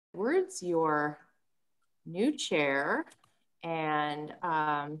Edwards, your new chair. And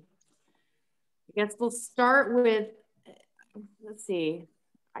I guess we'll start with, let's see,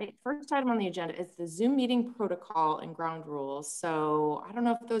 first item on the agenda is the Zoom meeting protocol and ground rules. So I don't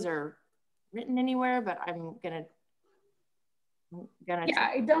know if those are written anywhere, but I'm gonna yeah,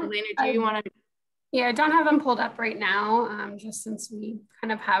 I don't. Elena, do you want to? Yeah, I don't have them pulled up right now, just since we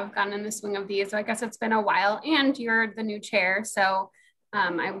kind of have gotten in the swing of these. So I guess it's been a while, and you're the new chair, so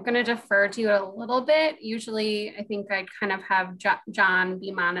I'm going to defer to you a little bit. Usually, I think I'd kind of have John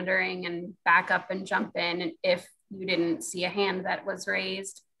be monitoring and back up and jump in if you didn't see a hand that was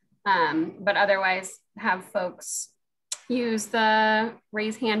raised. But otherwise, have folks use the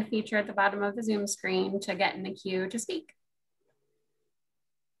raise hand feature at the bottom of the Zoom screen to get in the queue to speak.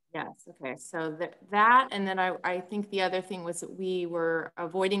 Yes, okay, so that, and then I think the other thing was that we were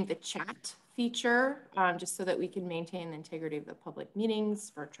avoiding the chat feature, just so that we can maintain the integrity of the public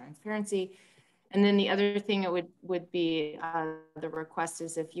meetings for transparency. And then the other thing it would be, the request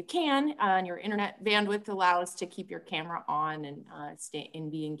is if you can, and your internet bandwidth allows to keep your camera on and stay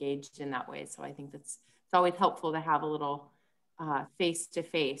and be engaged in that way. So I think it's always helpful to have a little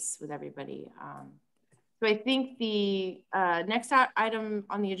face-to-face with everybody. So I think the next item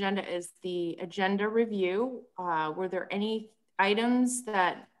on the agenda is the agenda review. Were there any items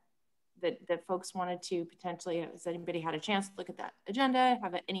that folks wanted to potentially, has anybody had a chance to look at that agenda?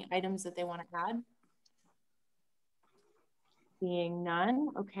 Have any items that they want to add? Seeing none,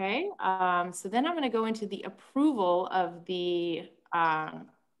 okay. So then I'm going to go into the approval of the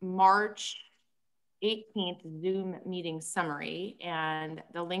March 18th Zoom meeting summary, and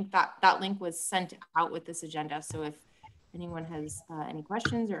the link that link was sent out with this agenda. So if anyone has any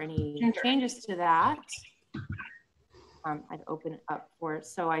questions or any changes to that, I'd open it up for it.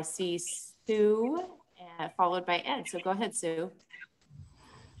 So I see Sue followed by Ed. So go ahead, Sue.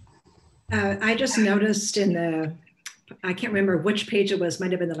 I just noticed in the, I can't remember which page it was,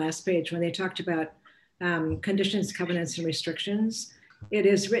 might have been the last page, when they talked about conditions, covenants, and restrictions. It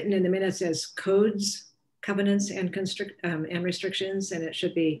is written in the minutes as codes, covenants, and restrictions, and it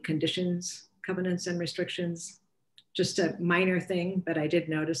should be conditions, covenants, and restrictions. Just a minor thing, but I did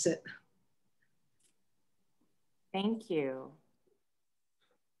notice it. Thank you.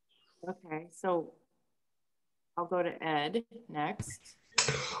 Okay, so I'll go to Ed next.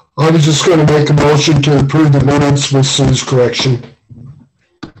 I was just going to make a motion to approve the minutes with Sue's correction.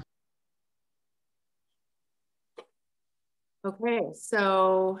 Okay,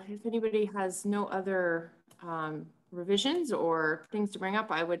 so if anybody has no other revisions or things to bring up,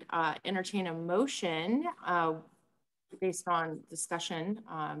 I would entertain a motion based on discussion,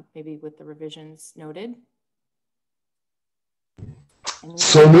 maybe with the revisions noted.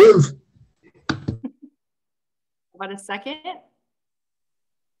 So move. What, a second?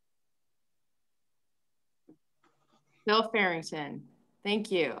 Bill Farrington,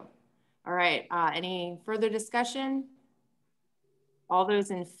 thank you. All right, any further discussion? All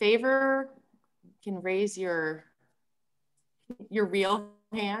those in favor can raise your real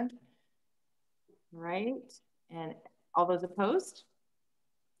hand. Right, and all those opposed?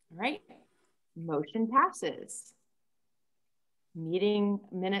 All right, motion passes. Meeting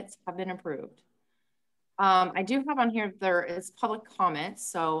minutes have been approved. I do have on here, there is public comment,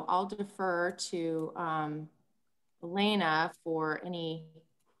 so I'll defer to Elena for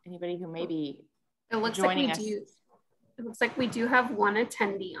anybody who may be joining us. It looks like we do have one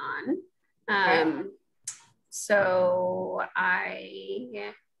attendee on. Okay. So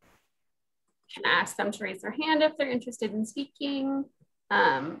I can ask them to raise their hand if they're interested in speaking.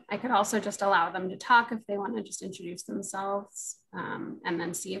 I could also just allow them to talk if they want to just introduce themselves, and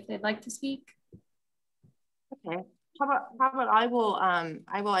then see if they'd like to speak. Okay. How about I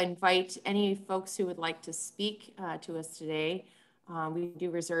will invite any folks who would like to speak to us today. We do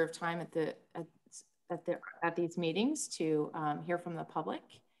reserve time at these meetings to hear from the public.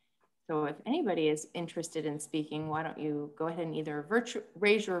 So if anybody is interested in speaking, why don't you go ahead and either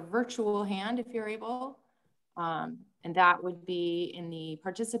raise your virtual hand if you're able, and that would be in the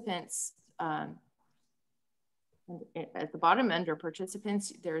participants. At the bottom under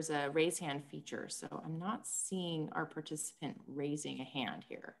participants, there's a raise hand feature. So I'm not seeing our participant raising a hand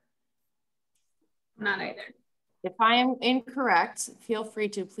here. Not either. If I am incorrect, feel free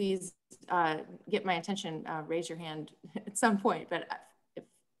to please get my attention, raise your hand at some point. But if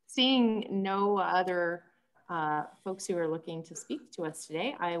seeing no other folks who are looking to speak to us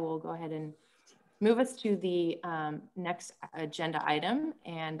today, I will go ahead and move us to the next agenda item,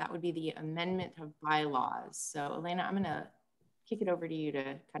 and that would be the amendment of bylaws. So Elena, I'm gonna kick it over to you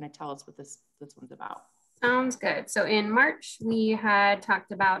to kind of tell us what this one's about. Sounds good. So in March, we had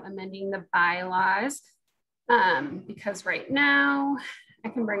talked about amending the bylaws because right now, I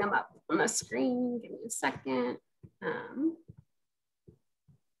can bring them up on the screen. Give me a second.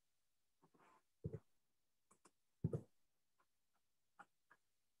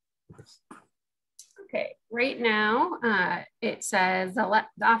 Okay, right now it says the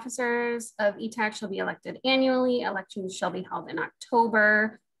officers of EETAC shall be elected annually. Elections shall be held in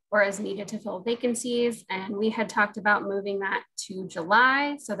October or as needed to fill vacancies. And we had talked about moving that to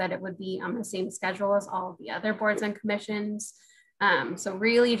July so that it would be on the same schedule as all of the other boards and commissions. So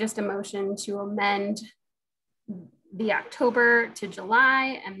really just a motion to amend the October to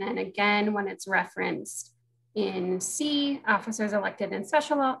July. And then again, when it's referenced in C, officers elected in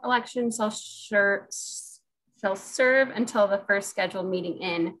special elections shall serve until the first scheduled meeting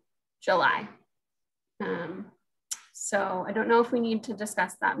in July. So I don't know if we need to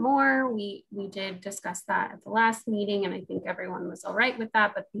discuss that more. We did discuss that at the last meeting, and I think everyone was all right with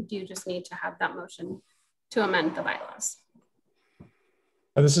that, but we do just need to have that motion to amend the bylaws.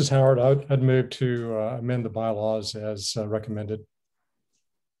 This is Howard. I'd move to amend the bylaws as recommended.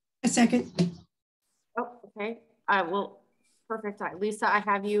 A second. Oh, okay. Well, perfect. Lisa, I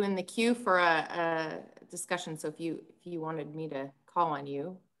have you in the queue for a discussion. So if you wanted me to call on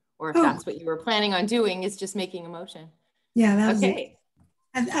you, or if that's what you were planning on doing, is just making a motion. Yeah, that was okay.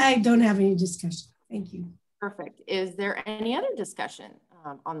 I don't have any discussion. Thank you. Perfect. Is there any other discussion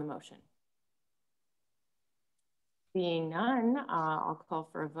on the motion? Being none, I'll call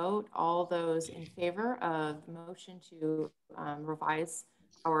for a vote. All those in favor of the motion to revise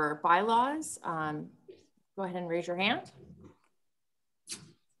our bylaws, go ahead and raise your hand.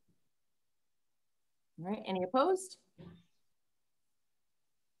 All right, any opposed?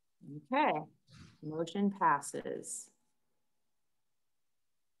 Okay, motion passes.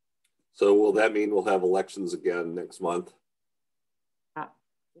 So will that mean we'll have elections again next month?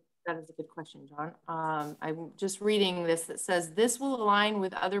 That is a good question, John. I'm just reading this that says this will align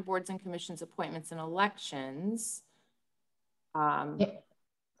with other boards and commissions appointments and elections. Yeah.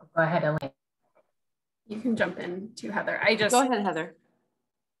 Go ahead, Elaine. You can jump in too, Heather. Go ahead, Heather.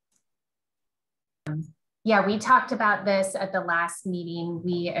 Yeah, we talked about this at the last meeting.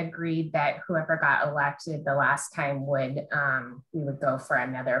 We agreed that whoever got elected the last time would we would go for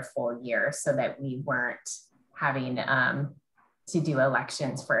another full year so that we weren't having to do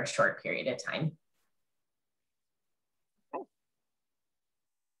elections for a short period of time.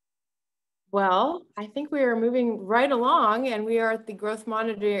 Well, I think we are moving right along, and we are at the growth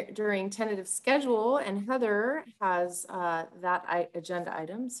monitoring tentative schedule, and Heather has that agenda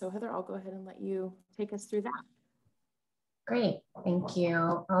item. So Heather, I'll go ahead and let you take us through that. Great, thank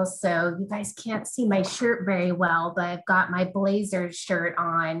you. Also, you guys can't see my shirt very well, but I've got my Blazers shirt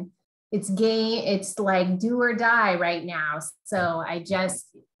on. It's it's like do or die right now. So I just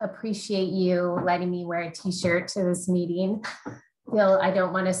appreciate you letting me wear a t-shirt to this meeting. I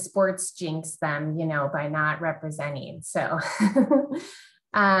don't want to sports jinx them, you know, by not representing. So,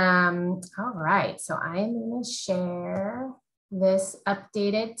 all right. So I'm going to share this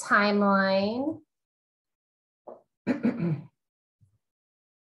updated timeline.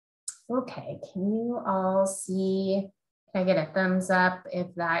 Okay. Can you all see? Can I get a thumbs up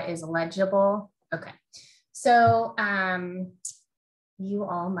if that is legible? Okay. So, you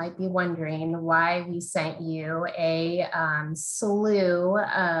all might be wondering why we sent you a slew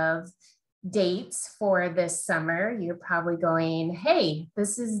of dates for this summer. You're probably going, hey,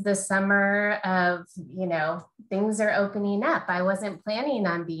 this is the summer of, you know, things are opening up. I wasn't planning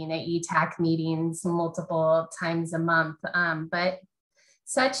on being at EETAC meetings multiple times a month, but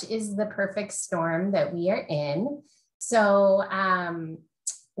such is the perfect storm that we are in. So,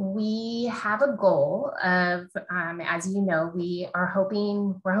 we have a goal of, as you know, we're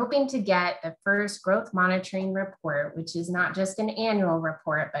hoping to get the first growth monitoring report, which is not just an annual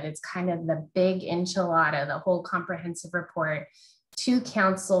report, but it's kind of the big enchilada, the whole comprehensive report to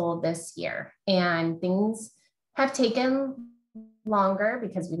council this year. And things have taken longer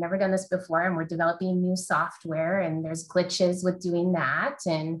because we've never done this before, and we're developing new software, and there's glitches with doing that.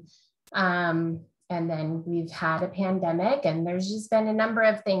 And then we've had a pandemic, and there's just been a number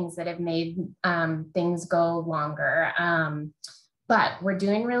of things that have made things go longer. But we're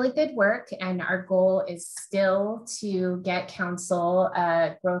doing really good work, and our goal is still to get council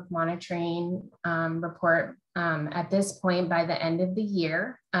a growth monitoring report at this point by the end of the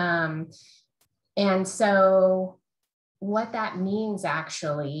year. And so what that means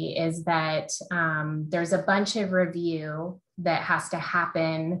actually is that there's a bunch of review that has to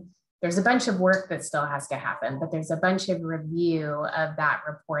happen there's a bunch of work that still has to happen, but there's a bunch of review of that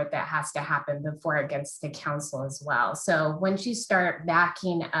report that has to happen before it gets to council as well. So once you start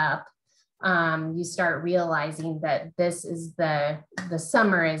backing up, you start realizing that this is the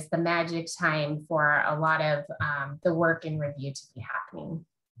summer is the magic time for a lot of the work and review to be happening.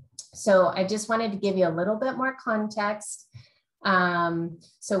 So I just wanted to give you a little bit more context.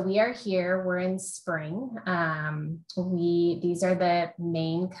 So we are here, we're in spring. These are the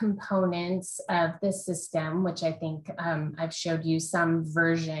main components of the system, which I think I've showed you some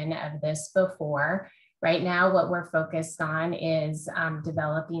version of this before. Right now, what we're focused on is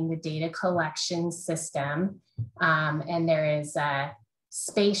developing the data collection system. And there is a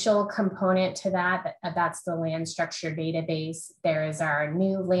spatial component to that. That's the land structure database. There is our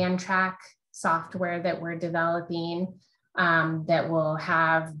new land track software that we're developing that will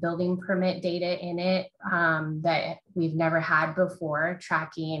have building permit data in it that we've never had before,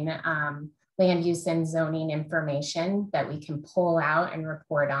 tracking land use and zoning information that we can pull out and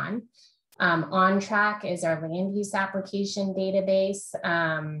report on. On track is our land use application database.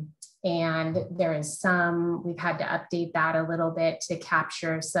 And there is we've had to update that a little bit to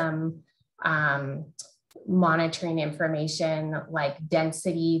capture some monitoring information like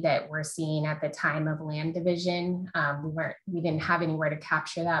density that we're seeing at the time of land division. We didn't have anywhere to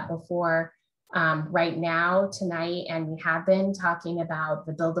capture that before. Right now, tonight, and we have been talking about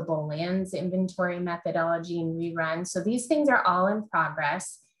the Buildable Lands Inventory methodology and rerun. So these things are all in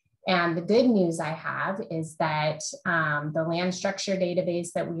progress. And the good news I have is that the land structure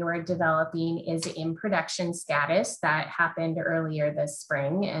database that we were developing is in production status. That happened earlier this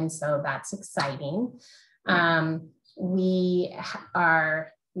spring, and so that's exciting. We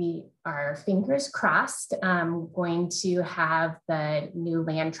are fingers crossed going to have the new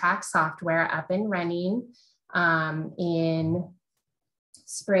land track software up and running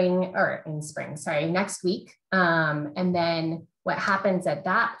next week. And then what happens at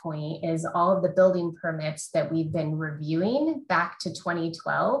that point is all of the building permits that we've been reviewing back to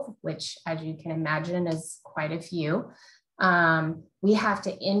 2012, which as you can imagine is quite a few, we have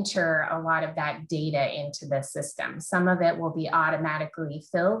to enter a lot of that data into the system. Some of it will be automatically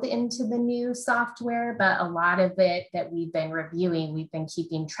filled into the new software, but a lot of it that we've been reviewing, we've been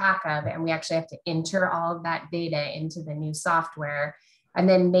keeping track of, and we actually have to enter all of that data into the new software and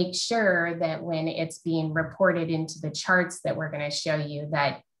then make sure that when it's being reported into the charts that we're going to show you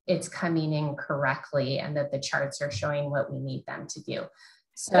that it's coming in correctly and that the charts are showing what we need them to do.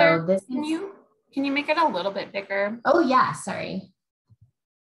 So Claire, this can you make it a little bit bigger? Oh yeah, sorry.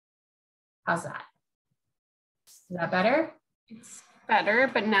 How's that? Is that better? It's better,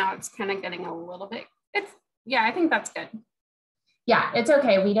 but now it's kind of getting a little bit, yeah, I think that's good. Yeah, it's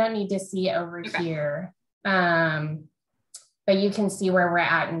okay. We don't need to see over here. But you can see where we're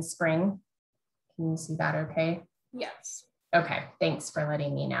at in spring. Can you see that okay? Yes. Okay, thanks for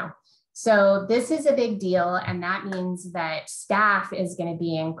letting me know. So this is a big deal, and that means that staff is going to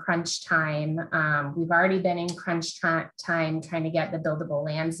be in crunch time. We've already been in crunch time trying to get the Buildable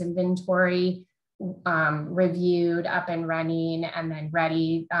Lands Inventory reviewed, up and running, and then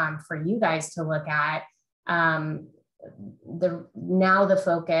ready for you guys to look at. Now the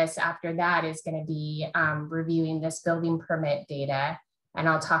focus after that is going to be reviewing this building permit data, and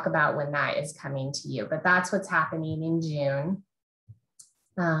I'll talk about when that is coming to you, but that's what's happening in June.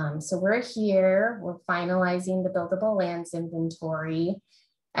 So we're here, we're finalizing the Buildable Lands Inventory.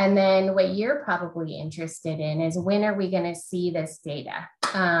 And then what you're probably interested in is when are we going to see this data?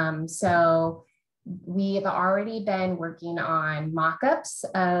 So we've already been working on mock-ups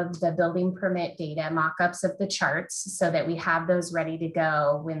of the building permit data, mock-ups of the charts so that we have those ready to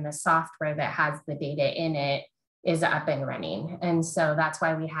go when the software that has the data in it is up and running. And so that's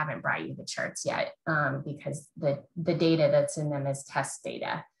why we haven't brought you the charts yet, because the data that's in them is test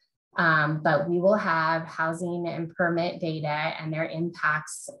data. But we will have housing and permit data and their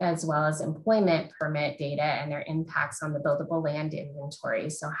impacts, as well as employment permit data and their impacts on the buildable land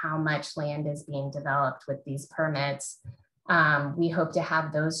inventory. So how much land is being developed with these permits. We hope to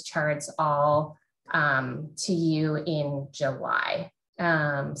have those charts all to you in July.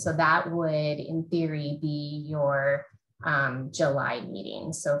 So that would, in theory, be your July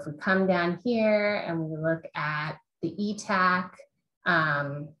meeting. So if we come down here and we look at the EETAC,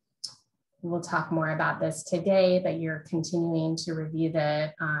 we'll talk more about this today, but you're continuing to review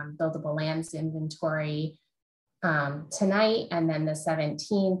the Buildable Lands Inventory tonight and then the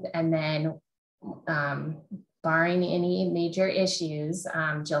 17th, and then barring any major issues,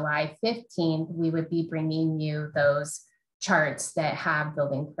 July 15th, we would be bringing you those charts that have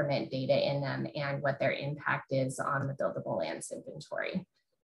building permit data in them and what their impact is on the Buildable Lands Inventory.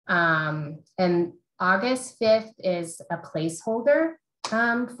 And August 5th is a placeholder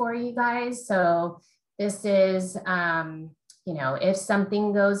for you guys. So this is, you know, if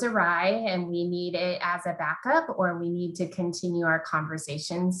something goes awry and we need it as a backup, or we need to continue our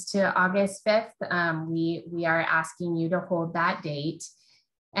conversations to August 5th, we are asking you to hold that date.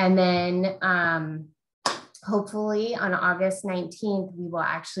 And then hopefully on August 19th, we will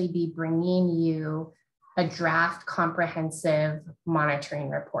actually be bringing you a draft comprehensive monitoring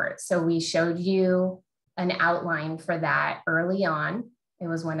report. So we showed you an outline for that early on. It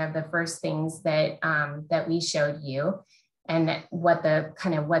was one of the first things that, that we showed you, and what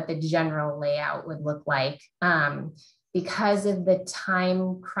the general layout would look like. Because of the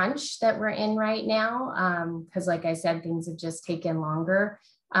time crunch that we're in right now, because like I said, things have just taken longer,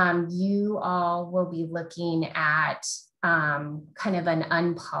 you all will be looking at kind of an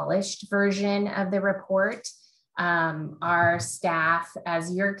unpolished version of the report. Our staff,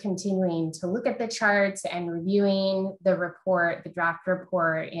 as you're continuing to look at the charts and reviewing the report, the draft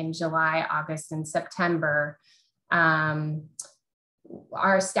report in July, August, and September, our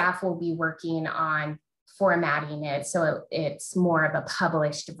staff will be working on formatting it so it's more of a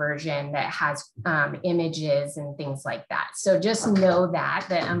published version that has images and things like that. So just know that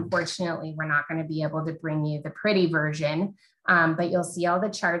unfortunately we're not going to be able to bring you the pretty version, but you'll see all the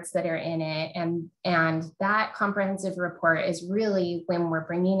charts that are in it, and that comprehensive report is really when we're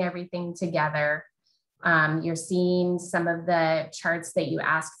bringing everything together. You're seeing some of the charts that you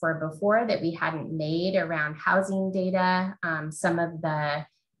asked for before that we hadn't made around housing data, some of the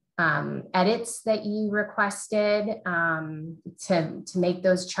edits that you requested to make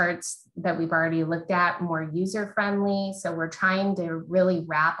those charts that we've already looked at more user-friendly. So we're trying to really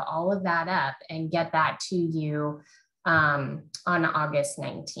wrap all of that up and get that to you on August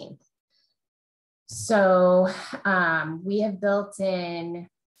 19th. So we have built in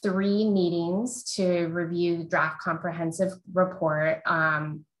 3 meetings to review the draft comprehensive report.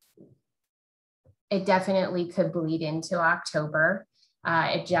 It definitely could bleed into October.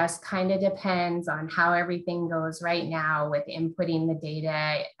 It just kind of depends on how everything goes right now with inputting the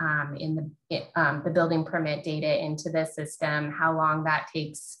data in the building permit data into the system, how long that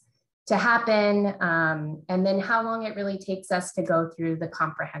takes to happen, and then how long it really takes us to go through the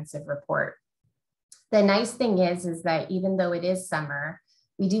comprehensive report. The nice thing is that even though it is summer,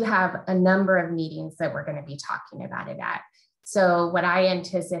 we do have a number of meetings that we're going to be talking about it at. So what I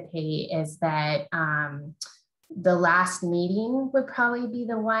anticipate is that the last meeting would probably be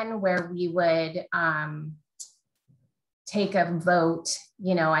the one where we would take a vote.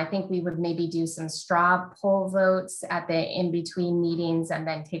 You know, I think we would maybe do some straw poll votes at the in-between meetings and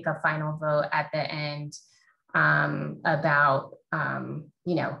then take a final vote at the end about,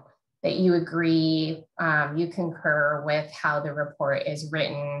 you know, that you agree, you concur with how the report is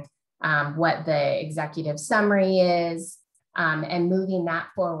written, what the executive summary is, and moving that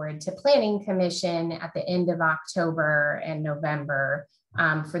forward to Planning Commission at the end of October and November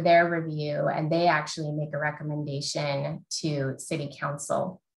for their review, and they actually make a recommendation to City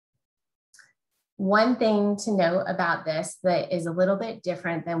Council. One thing to note about this that is a little bit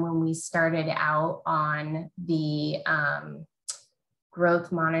different than when we started out on the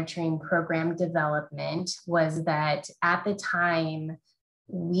growth monitoring program development was that at the time,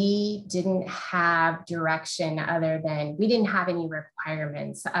 we didn't have direction other than, we didn't have any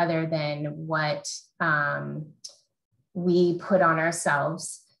requirements other than what we put on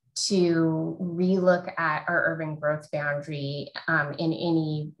ourselves to relook at our urban growth boundary in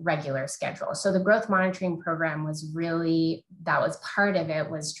any regular schedule. So the growth monitoring program was really, that was part of it,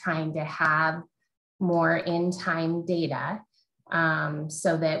 was trying to have more in-time data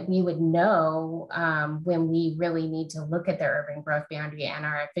so that we would know when we really need to look at the urban growth boundary and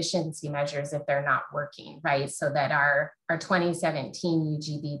our efficiency measures if they're not working, right? So that our 2017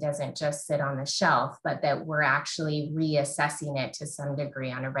 UGB doesn't just sit on the shelf, but that we're actually reassessing it to some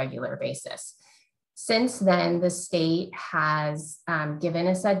degree on a regular basis. Since then, the state has given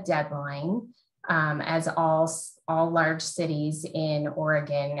us a deadline, as all large cities in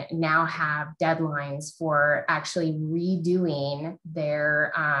Oregon now have deadlines for actually redoing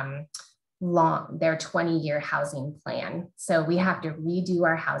their 20-year housing plan. So we have to redo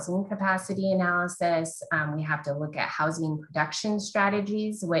our housing capacity analysis. We have to look at housing production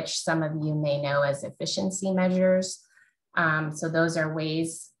strategies, which some of you may know as efficiency measures. So those are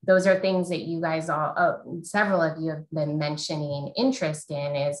ways, those are things that you guys all, several of you have been mentioning interest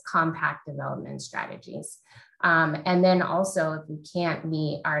in, is compact development strategies. And then also, if we can't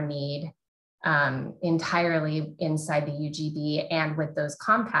meet our need entirely inside the UGB and with those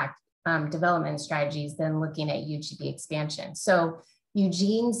compact development strategies, then looking at UGB expansion. So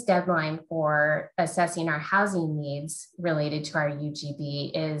Eugene's deadline for assessing our housing needs related to our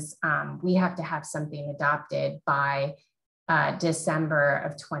UGB is we have to have something adopted by December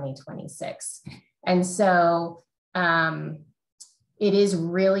of 2026. And so it is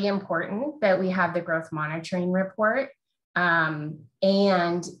really important that we have the growth monitoring report.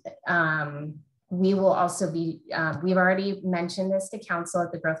 We will also be, we've already mentioned this to council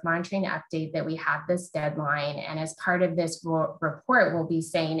at the growth monitoring update that we have this deadline. And as part of this report, we'll be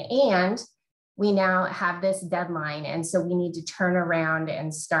saying, and we now have this deadline. And so we need to turn around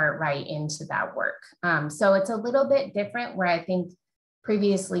and start right into that work. So it's a little bit different where I think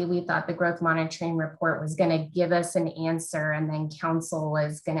previously we thought the growth monitoring report was going to give us an answer and then council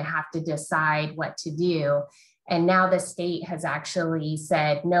was going to have to decide what to do. And now the state has actually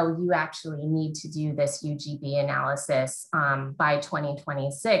said, no, you actually need to do this UGB analysis by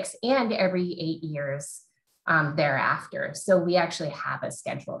 2026 and every 8 years thereafter. So we actually have a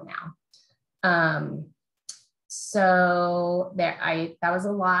schedule now. So that was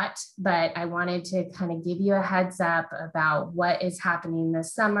a lot, but I wanted to kind of give you a heads up about what is happening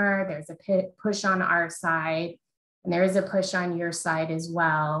this summer. There's a push on our side. And there is a push on your side as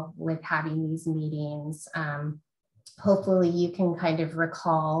well with having these meetings. Hopefully you can kind of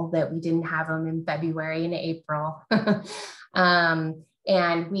recall that we didn't have them in February and April.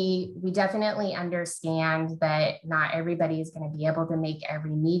 And we definitely understand that not everybody is going to be able to make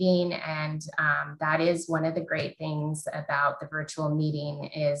every meeting. And that is one of the great things about the virtual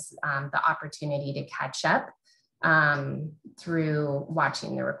meeting is the opportunity to catch up through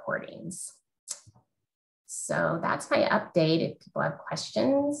watching the recordings. So that's my update. If people have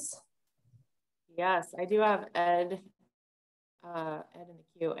questions. Yes, I do have Ed in the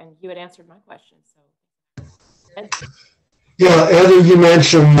queue, and you had answered my question. So, Ed. Yeah, Eddie, you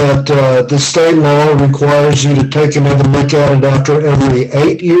mentioned that the state law requires you to take another look at it after every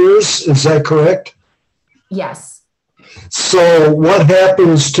 8 years. Is that correct? Yes. So what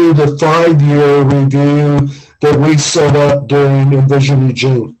happens to the 5-year review that we set up during Envision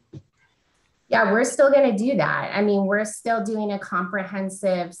Eugene? Yeah, we're still going to do that. I mean, we're still doing a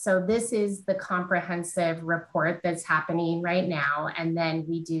comprehensive. So this is the comprehensive report that's happening right now. And then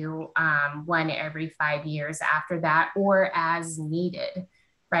we do one every 5 years after that or as needed,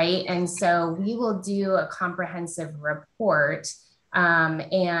 right? And so we will do a comprehensive report.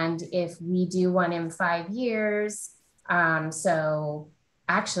 And if we do one in 5 years, so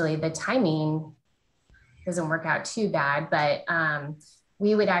actually the timing doesn't work out too bad, but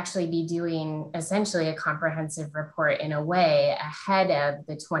we would actually be doing essentially a comprehensive report in a way ahead of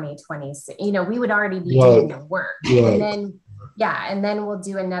the 2026. You know, we would already be doing the work. And then, and then we'll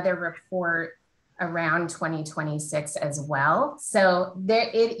do another report around 2026 as well. So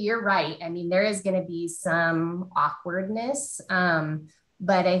you're right. I mean, there is going to be some awkwardness,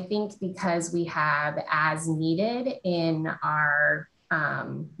 but I think because we have as needed in our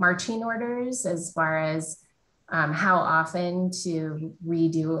marching orders as far as how often to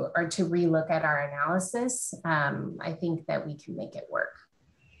redo or to relook at our analysis, I think that we can make it work.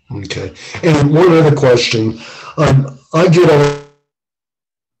 Okay. And one other question. I get a...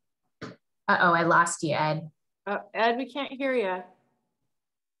 Uh-oh, I lost you, Ed. Ed, we can't hear you.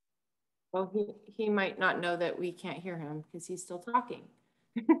 Well, he might not know that we can't hear him because he's still talking.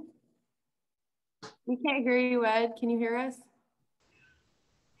 We can't hear you, Ed. Can you hear us?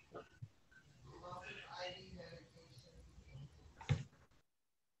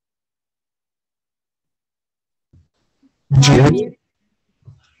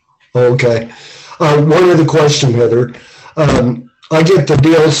 Okay. One other question, Heather. I get the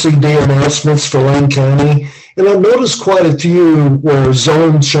DLCD announcements for Lane County, and I've noticed quite a few where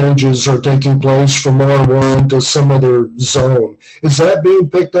zone changes are taking place from R1 to some other zone. Is that being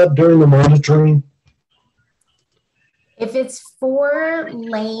picked up during the monitoring? If it's for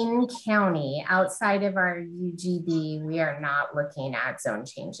Lane County outside of our UGB, we are not looking at zone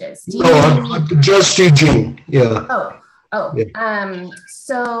changes. Just Eugene, yeah.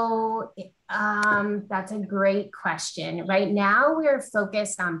 So that's a great question. Right now, we're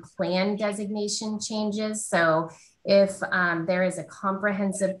focused on plan designation changes. So if there is a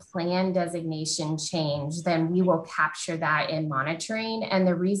comprehensive plan designation change, then we will capture that in monitoring. And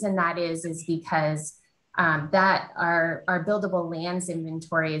the reason that is because that our buildable lands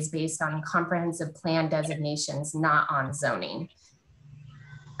inventory is based on comprehensive plan designations, not on zoning.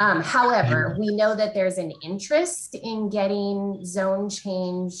 However, we know that there's an interest in getting zone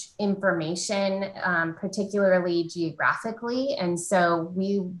change information, particularly geographically. And so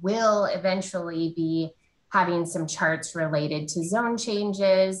we will eventually be having some charts related to zone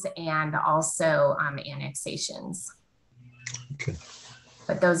changes and also annexations. Okay.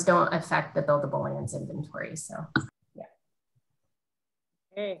 but those don't affect the buildable lands inventory. So yeah.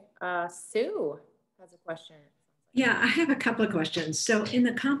 Okay, Sue has a question. Yeah, I have a couple of questions. So in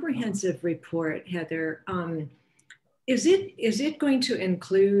the comprehensive report, Heather, is it going to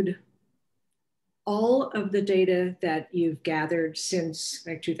include all of the data that you've gathered since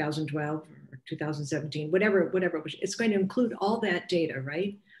like 2012 or 2017, whatever, it's going to include all that data,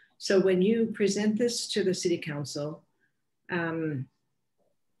 right? So when you present this to the city council,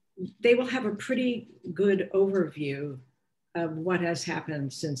 they will have a pretty good overview of what has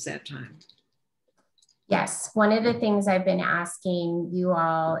happened since that time. Yes, one of the things I've been asking you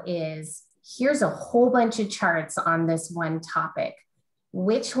all is, here's a whole bunch of charts on this one topic.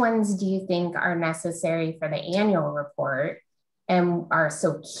 Which ones do you think are necessary for the annual report and are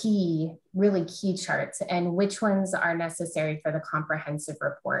so key, really key charts, and which ones are necessary for the comprehensive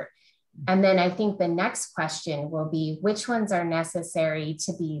report? And then I think the next question will be, which ones are necessary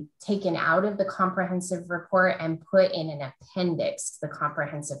to be taken out of the comprehensive report and put in an appendix to the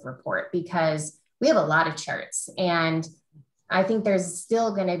comprehensive report? Because we have a lot of charts, and I think there's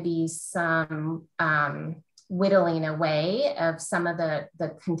still going to be some whittling away of some of the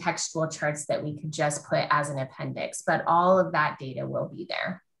contextual charts that we could just put as an appendix, but all of that data will be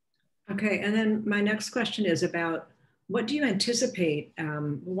there. Okay, and then my next question is about, what do you anticipate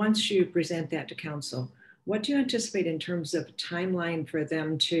once you present that to council? What do you anticipate in terms of timeline for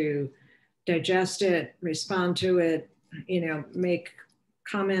them to digest it, respond to it, you know, make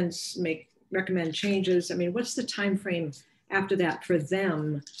comments, recommend changes? I mean, what's the time frame after that for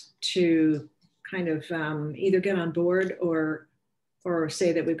them to kind of either get on board or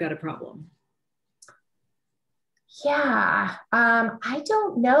say that we've got a problem? Yeah, I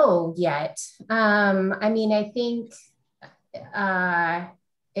don't know yet. I mean, I think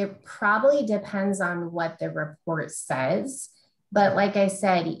it probably depends on what the report says. But like I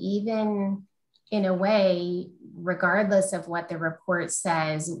said, even in a way, regardless of what the report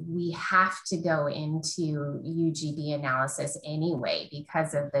says, we have to go into UGB analysis anyway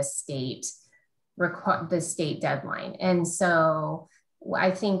because of the state deadline. And so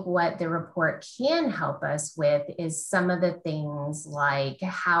I think what the report can help us with is some of the things like,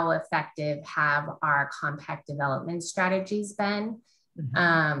 how effective have our compact development strategies been?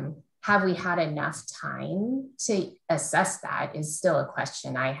 Mm-hmm. Have we had enough time to assess that is still a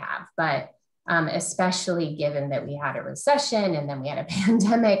question I have, but especially given that we had a recession and then we had a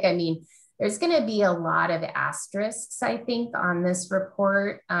pandemic. I mean, there's going to be a lot of asterisks, I think, on this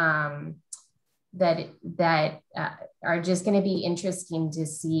report that are just going to be interesting to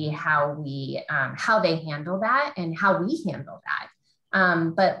see how they handle that and how we handle that.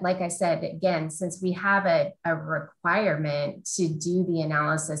 But like I said, again, since we have a requirement to do the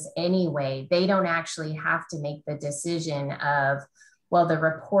analysis anyway, they don't actually have to make the decision of, well, the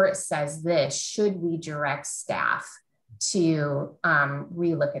report says this, should we direct staff to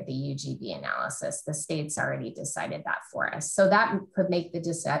relook at the UGB analysis? The state's already decided that for us. So that could make the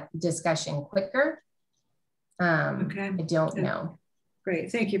discussion quicker. Okay. I don't know. Great,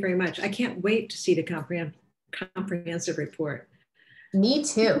 thank you very much. I can't wait to see the comprehensive report. Me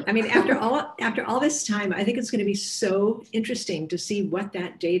too. I mean, after all this time, I think it's going to be so interesting to see what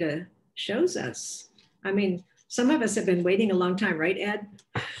that data shows us. I mean, some of us have been waiting a long time, right, Ed?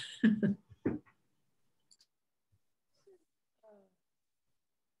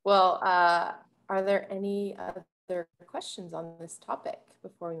 Well, are there any other questions on this topic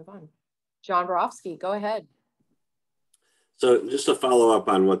before we move on? John Borofsky, go ahead. So just to follow up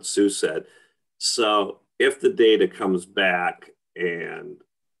on what Sue said. So if the data comes back and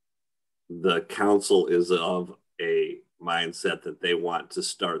the council is of a mindset that they want to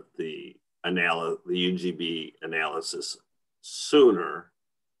start the UGB analysis sooner,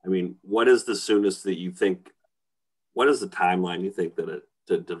 I mean, what is the soonest that you think, what is the timeline you think that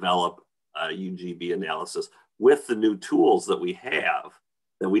to develop a UGB analysis with the new tools that we have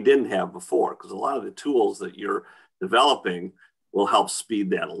that we didn't have before? Because a lot of the tools that you're developing will help speed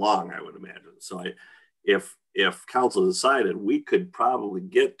that along, I would imagine. So if council decided, we could probably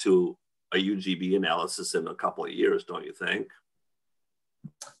get to a UGB analysis in a couple of years, don't you think?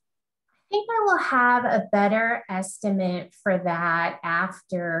 I think I will have a better estimate for that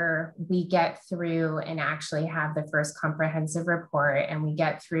after we get through and actually have the first comprehensive report and we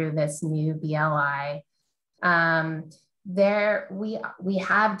get through this new BLI. We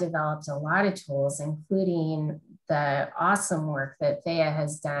have developed a lot of tools, including the awesome work that Thea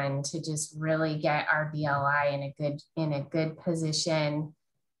has done to just really get our BLI in a good position.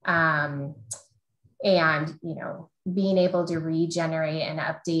 And, you know, being able to regenerate and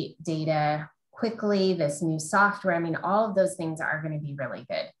update data quickly, this new software. I mean, all of those things are going to be really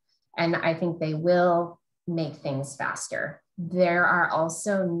good. And I think they will make things faster. There are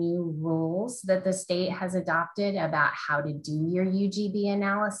also new rules that the state has adopted about how to do your UGB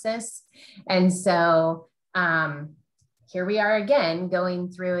analysis. And so here we are again,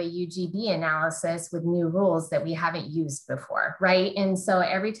 going through a UGB analysis with new rules that we haven't used before, right? And so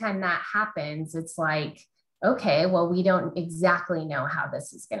every time that happens, it's like, okay, well, we don't exactly know how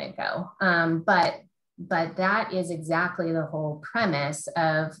this is going to go. But that is exactly the whole premise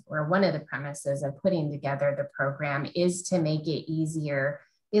of, or one of the premises of putting together the program, is to make it easier,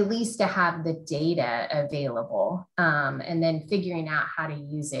 at least to have the data available. And then figuring out how to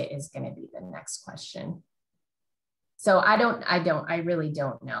use it is going to be the next question. So I really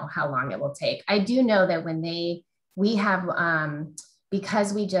don't know how long it will take. I do know that when we have,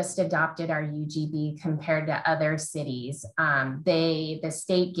 because we just adopted our UGB compared to other cities, the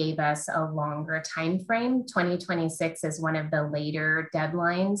state gave us a longer time frame. 2026 is one of the later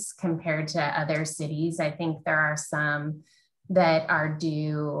deadlines compared to other cities. I think there are some that are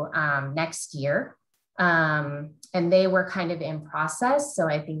due next year, and they were kind of in process. So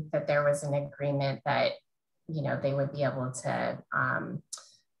I think that there was an agreement that, you know, they would be able to,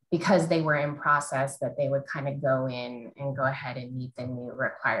 because they were in process, that they would kind of go in and go ahead and meet the new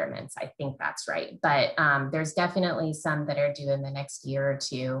requirements. I think that's right. But there's definitely some that are due in the next year or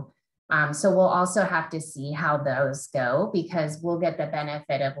two. So we'll also have to see how those go, because we'll get the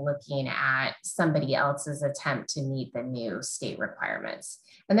benefit of looking at somebody else's attempt to meet the new state requirements.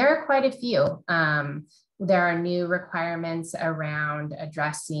 And there are quite a few. There are new requirements around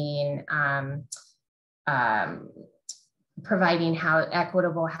addressing providing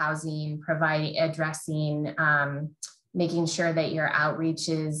equitable housing, addressing, making sure that your outreach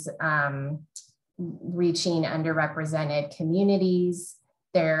is reaching underrepresented communities.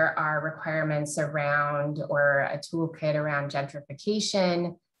 There are requirements around, or a toolkit around,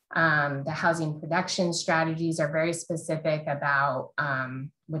 gentrification. The housing production strategies are very specific about,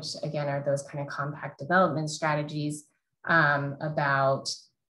 which again are those kind of compact development strategies, about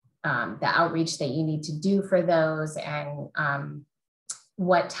the outreach that you need to do for those, and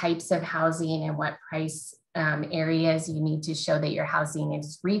what types of housing and what price areas you need to show that your housing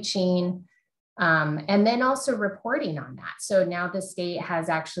is reaching. And then also reporting on that. So now the state has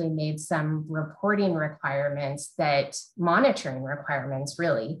actually made some reporting requirements, monitoring requirements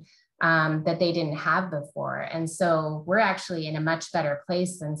really, that they didn't have before. And so we're actually in a much better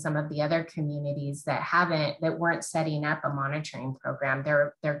place than some of the other communities that weren't setting up a monitoring program.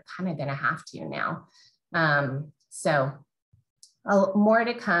 They're kind of gonna have to now. So more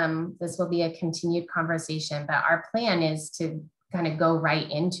to come. This will be a continued conversation, but our plan is to kind of go right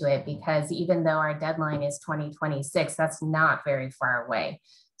into it, because even though our deadline is 2026, that's not very far away.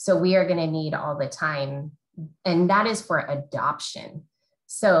 So we are gonna need all the time, and that is for adoption.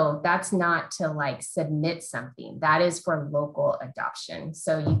 So that's not to like submit something, that is for local adoption.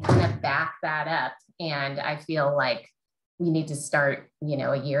 So you kind of back that up. And I feel like we need to start, you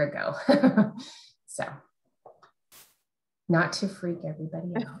know, a year ago. So not to freak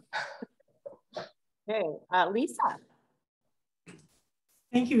everybody out. Okay, Lisa.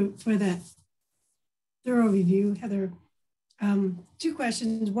 Thank you for that thorough review, Heather. Two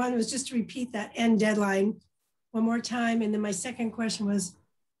questions. One was just to repeat that end deadline one more time. And then my second question was,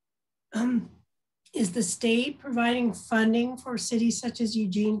 is the state providing funding for cities such as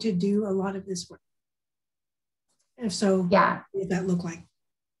Eugene to do a lot of this work? And if so, yeah, what does that look like?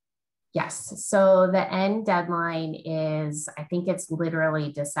 Yes. So the end deadline is, I think it's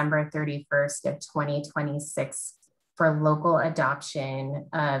literally December 31st of 2026 for local adoption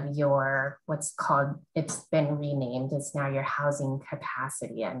of your, it's been renamed, it's now your housing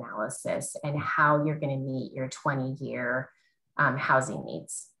capacity analysis, and how you're going to meet your 20-year housing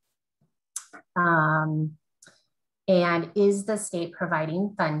needs. And is the state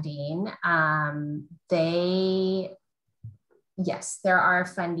providing funding? Yes, there are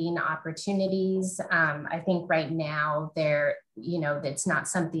funding opportunities. I think right now it's not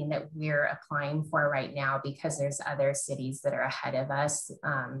something that we're applying for right now, because there's other cities that are ahead of us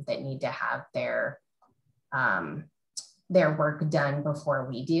that need to have their work done before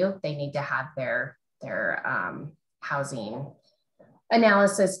we do. They need to have their housing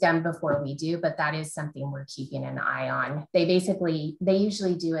analysis done before we do, but that is something we're keeping an eye on. They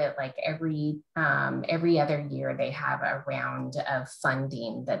usually do it like every other year. They have a round of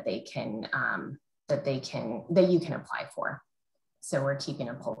funding that you can apply for. So we're keeping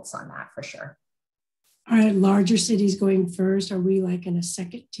a pulse on that for sure. Are larger cities going first? Are we like in a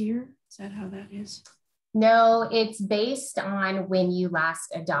second tier? Is that how that is? No, it's based on when you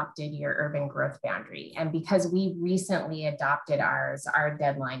last adopted your urban growth boundary. And because we recently adopted ours, our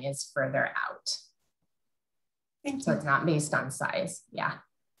deadline is further out. Thank So you. it's not based on size. Yeah.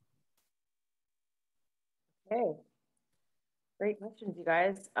 Okay. Great questions, you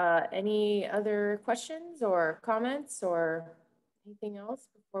guys. Any other questions or comments or anything else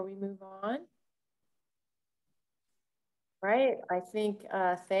before we move on? Right, I think,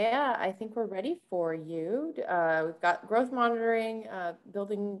 Thea, I think we're ready for you. We've got growth monitoring,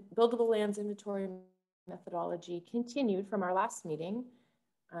 buildable lands inventory methodology continued from our last meeting.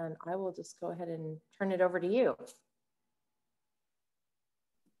 And I will just go ahead and turn it over to you.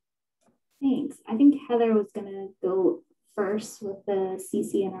 Thanks. I think Heather was going to go first with the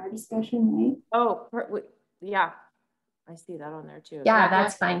CC&R discussion, right? Oh, yeah, I see that on there too. Yeah,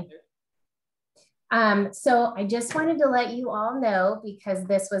 that's fine. So I just wanted to let you all know, because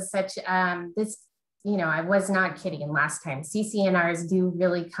this was such, I was not kidding last time. CC&Rs do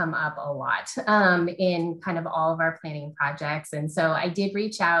really come up a lot in kind of all of our planning projects. And so I did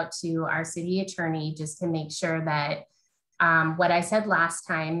reach out to our city attorney just to make sure that what I said last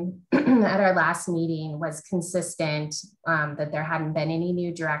time at our last meeting was consistent, that there hadn't been any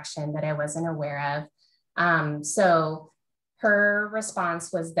new direction that I wasn't aware of. So her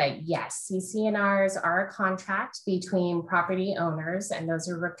response was that yes, CC&Rs are a contract between property owners, and those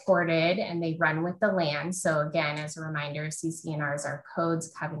are recorded and they run with the land. So again, as a reminder, CC&Rs are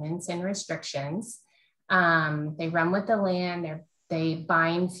codes, covenants, and restrictions. They run with the land. They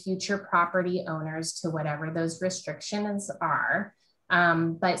bind future property owners to whatever those restrictions are.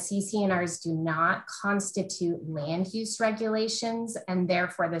 But CC&Rs do not constitute land use regulations, and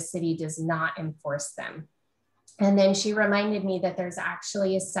therefore the city does not enforce them. And then she reminded me that there's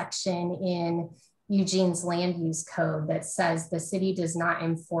actually a section in Eugene's land use code that says the city does not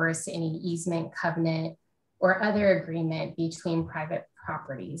enforce any easement, covenant, or other agreement between private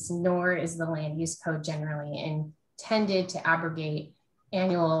properties, nor is the land use code generally intended to abrogate,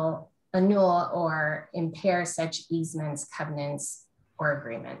 annul, or impair such easements, covenants, or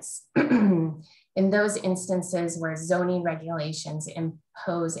agreements. In those instances where zoning regulations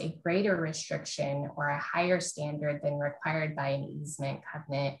impose a greater restriction or a higher standard than required by an easement,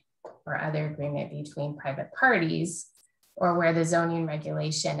 covenant, or other agreement between private parties, or where the zoning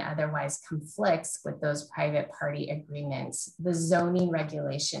regulation otherwise conflicts with those private party agreements, the zoning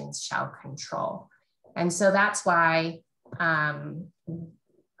regulations shall control. And so that's why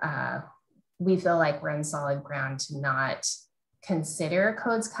we feel like we're on solid ground to not consider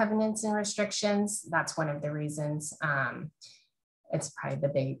codes, covenants, and restrictions. That's one of the reasons. It's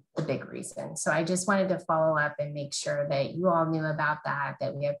probably the big reason. So I just wanted to follow up and make sure that you all knew about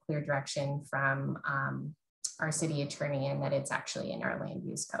that we have clear direction from our city attorney, and that it's actually in our land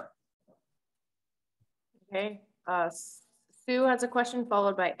use code. Okay, Sue has a question,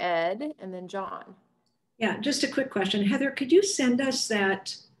 followed by Ed, and then John. Yeah, just a quick question. Heather, could you send us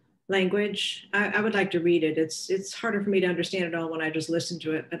that language? I would like to read it. It's harder for me to understand it all when I just listen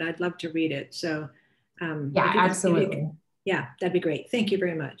to it, but I'd love to read it. So yeah, absolutely. Yeah, that'd be great. Thank you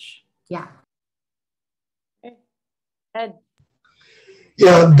very much. Yeah. Okay. Ed.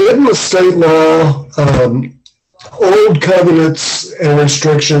 Yeah, didn't the state law, old covenants and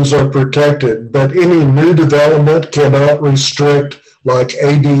restrictions are protected, but any new development cannot restrict like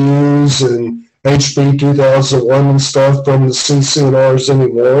ADUs and HB 2001 and stuff from the CC&Rs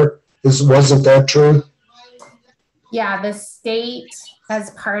anymore? Wasn't that true? Yeah, the state,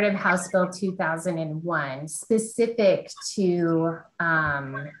 as part of House Bill 2001, specific to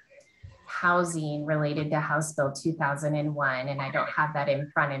housing related to House Bill 2001, and I don't have that in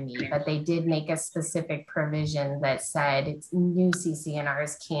front of me, but they did make a specific provision that said new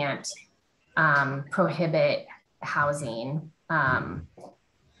CC&Rs can't prohibit housing.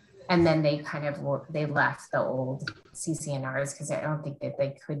 And then they they left the old CC&Rs because I don't think that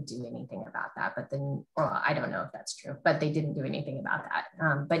they could do anything about that. But then, well, I don't know if that's true, but they didn't do anything about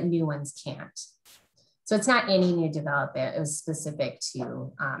that. But new ones can't. So it's not any new development. It was specific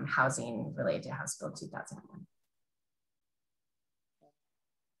to housing related to House Bill 2001.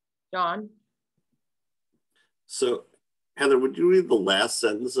 John. So Heather, would you read the last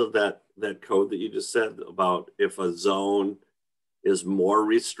sentence of that code that you just said about if a zone is more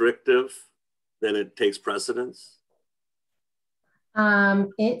restrictive, then it takes precedence?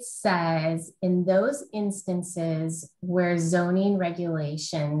 It says in those instances where zoning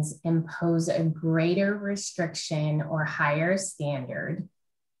regulations impose a greater restriction or higher standard,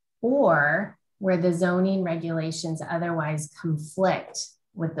 or where the zoning regulations otherwise conflict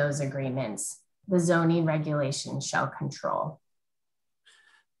with those agreements, the zoning regulations shall control.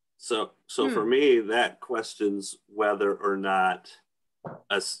 So for me, that questions whether or not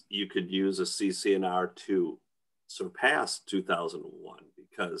you could use a CCNR to surpass 2001,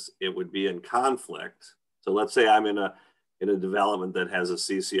 because it would be in conflict. So let's say I'm in a development that has a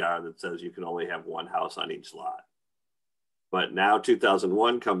CCR that says you can only have one house on each lot. But now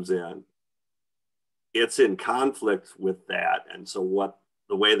 2001 comes in, it's in conflict with that. And so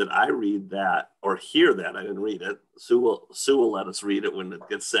the way that I read that or hear that, I didn't read it, Sue will let us read it when it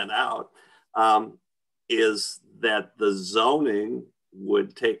gets sent out, is that the zoning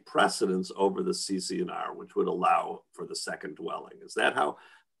would take precedence over the CCNR, which would allow for the second dwelling. Is that how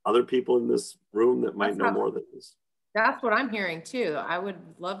other people in this room that might know more than this? That's what I'm hearing too. I would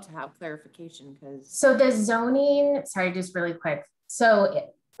love to have clarification because. So the zoning, sorry, just really quick. So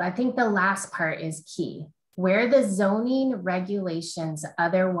I think the last part is key. Where the zoning regulations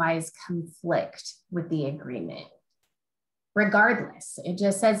otherwise conflict with the agreement. Regardless, it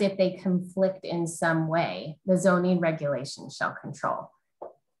just says if they conflict in some way, the zoning regulations shall control.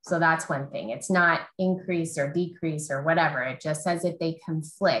 So that's one thing. It's not increase or decrease or whatever. It just says if they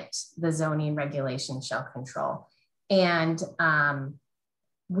conflict, the zoning regulations shall control. And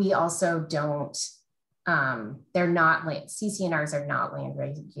we also don't, they're not like, CCNRs are not land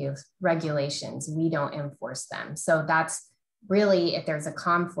regulations. We don't enforce them. So that's really, if there's a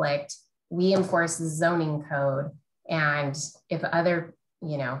conflict, we enforce the zoning code. And if other,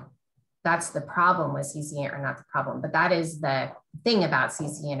 that's the problem with CCNR, or not the problem, but that is the thing about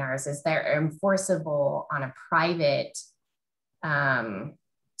CCNRs is they're enforceable on a private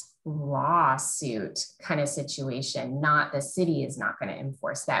lawsuit kind of situation. Not the city is not going to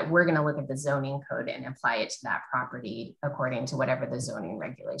enforce that. We're going to look at the zoning code and apply it to that property according to whatever the zoning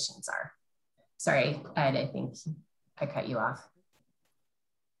regulations are. Sorry, Ed, I think I cut you off.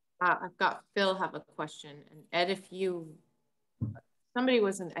 I've got Phil have a question, and Ed, somebody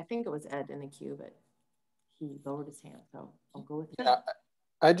wasn't, I think it was Ed in the queue, but he lowered his hand, so I'll go with Phil. Yeah,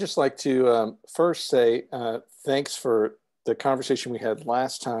 I'd just like to first say thanks for the conversation we had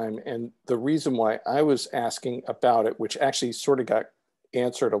last time, and the reason why I was asking about it, which actually sort of got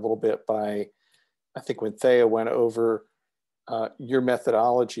answered a little bit by, I think when Thea went over your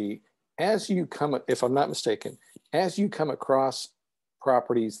methodology, as you come, if I'm not mistaken, as you come across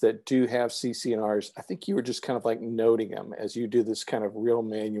properties that do have CCNRs, I think you were just kind of like noting them as you do this kind of real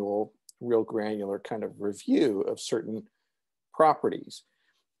manual, real granular kind of review of certain properties.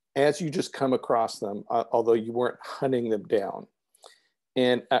 As you just come across them, although you weren't hunting them down.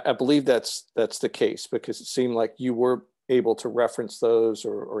 And I believe that's the case, because it seemed like you were able to reference those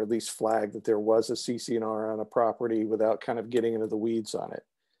or at least flag that there was a CCNR on a property without kind of getting into the weeds on it.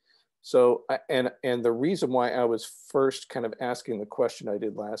 So, and the reason why I was first kind of asking the question I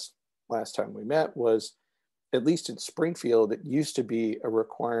did last time we met was, at least in Springfield, it used to be a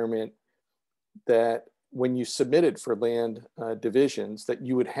requirement that when you submitted for land divisions, that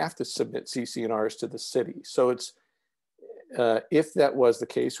you would have to submit CCNRs to the city. So it's, if that was the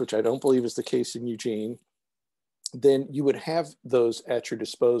case, which I don't believe is the case in Eugene, then you would have those at your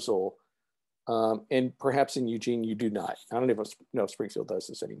disposal. And perhaps in Eugene, you do not. I don't even know if Springfield does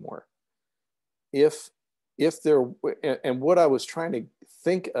this anymore. If there, and what I was trying to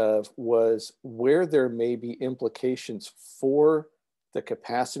think of was where there may be implications for the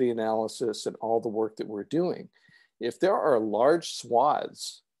capacity analysis and all the work that we're doing. If there are large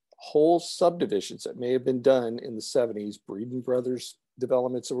swaths, whole subdivisions that may have been done in the 70s, Breeden Brothers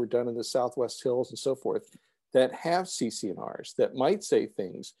developments that were done in the Southwest Hills and so forth, that have CCNRs that might say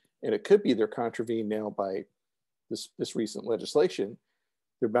things, and it could be they're contravened now by this recent legislation.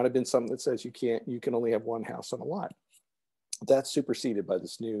 There might have been something that says you can only have one house on a lot. That's superseded by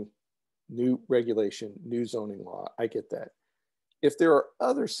this new regulation, new zoning law. I get that. If there are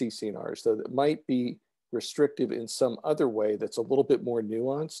other CCNRs though that might be restrictive in some other way that's a little bit more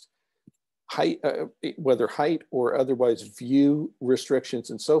nuanced, whether height or otherwise view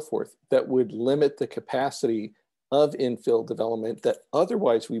restrictions and so forth, that would limit the capacity of infill development that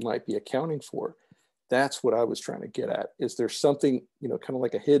otherwise we might be accounting for. That's what I was trying to get at. Is there something, kind of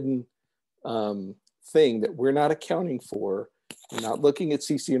like a hidden thing that we're not accounting for? We're not looking at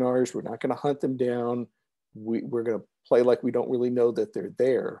CCNRs. We're not going to hunt them down. We're going to play like we don't really know that they're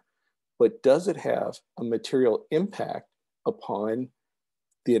there. But does it have a material impact upon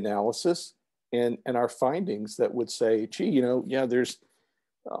the analysis and our findings that would say, gee, yeah, there's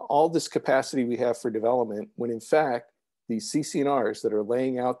all this capacity we have for development, when in fact, these CCNRs that are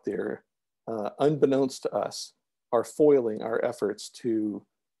laying out there, unbeknownst to us, are foiling our efforts to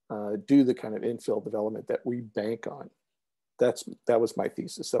do the kind of infill development that we bank on. That was my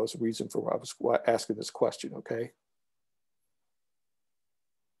thesis. That was the reason for why I was asking this question, okay?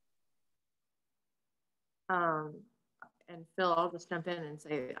 and Phil, I'll just jump in and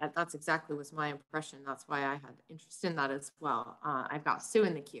say that's exactly was my impression. That's why I had interest in that as well. I've got Sue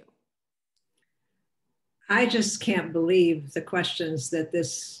in the queue. I just can't believe the questions that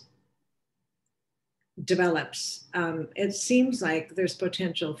this develops. It seems like there's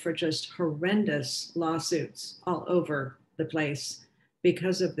potential for just horrendous lawsuits all over the place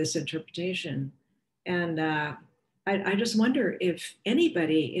because of this interpretation. And I just wonder if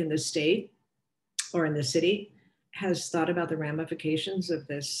anybody in the state or in the city has thought about the ramifications of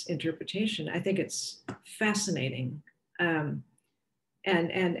this interpretation. I think it's fascinating. And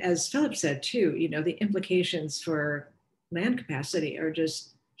as Philip said too, you know, the implications for land capacity are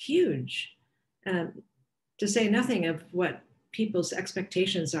just huge. To say nothing of what people's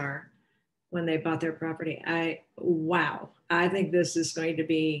expectations are when they bought their property. Wow, I think this is going to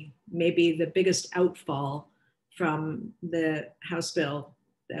be maybe the biggest outfall from the House bill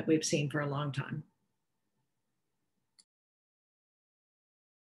that we've seen for a long time.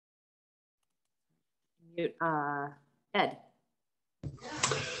 Ed.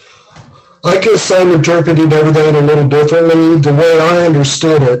 I guess I'm interpreting everything a little differently. The way I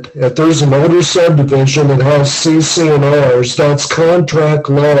understood it, if there's an older subdivision that has CC&Rs, that's contract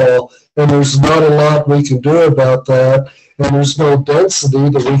law, and there's not a lot we can do about that, and there's no density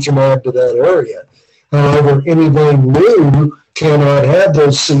that we can add to that area. However, anything new cannot have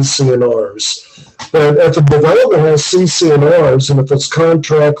those CC&Rs. But if a development has CC&Rs, and if it's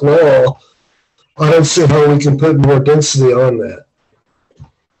contract law, I don't see how we can put more density on that.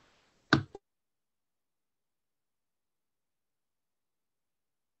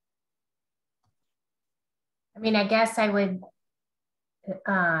 I mean, I guess I would,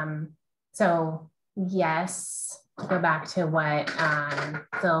 so yes, go back to what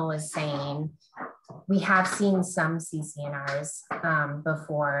Phil was saying. We have seen some CC&Rs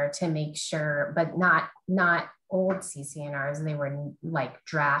before to make sure, but not old CC&Rs. They were like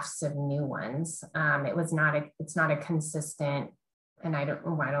drafts of new ones. It's not a consistent, and I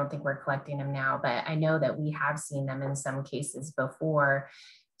don't think we're collecting them now, but I know that we have seen them in some cases before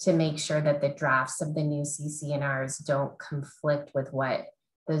to make sure that the drafts of the new CC&Rs don't conflict with what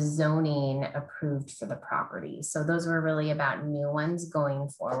the zoning approved for the property. So those were really about new ones going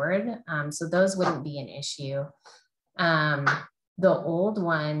forward. So those wouldn't be an issue. The old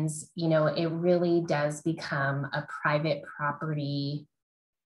ones, you know, it really does become a private property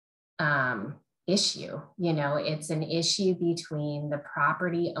issue. You know, it's an issue between the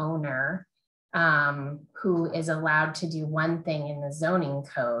property owner who is allowed to do one thing in the zoning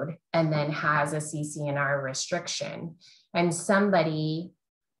code and then has a CC&R restriction, and somebody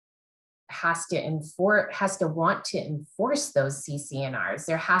has to want to enforce those CC&Rs.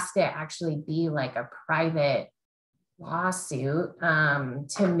 There has to actually be like a private lawsuit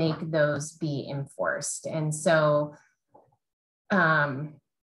to make those be enforced. And so, and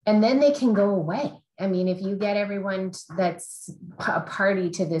then they can go away. I mean, if you get everyone that's a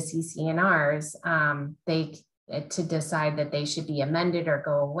party to the CC&Rs, to decide that they should be amended or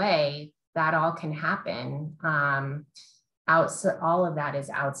go away, that all can happen. All of that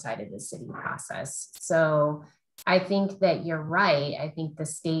is outside of the city process. So I think that you're right. I think the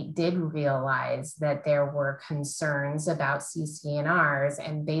state did realize that there were concerns about CC&Rs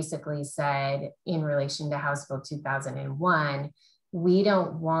and basically said, in relation to House Bill 2001, we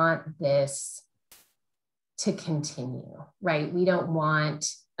don't want this to continue, right? We don't want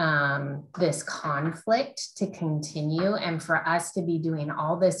this conflict to continue, and for us to be doing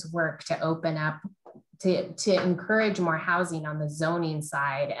all this work to open up, to encourage more housing on the zoning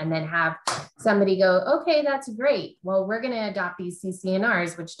side, and then have somebody go, okay, that's great. Well, we're going to adopt these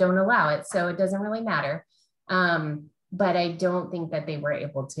CC&Rs, which don't allow it, so it doesn't really matter. But I don't think that they were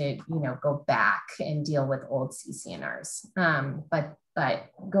able to, you know, go back and deal with old CC&Rs.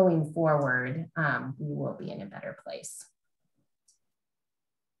 But going forward, we will be in a better place.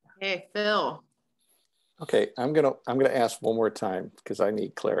 Hey, Phil. Okay, I'm gonna ask one more time because I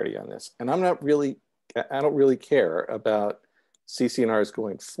need clarity on this. And I don't really care about CC&Rs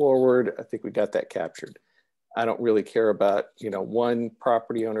going forward. I think we got that captured. I don't really care about, you know, one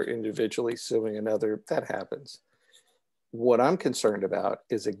property owner individually suing another. That happens. What I'm concerned about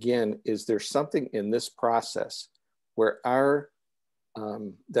is, again, is there something in this process where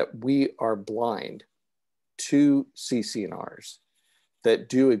that we are blind to CC&Rs that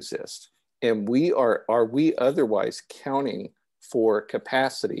do exist, and are we otherwise counting for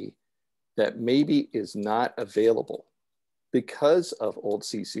capacity that maybe is not available because of old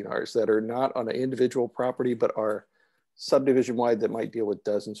CC&Rs that are not on an individual property but are subdivision wide that might deal with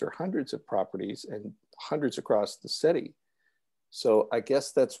dozens or hundreds of properties and hundreds across the city. So I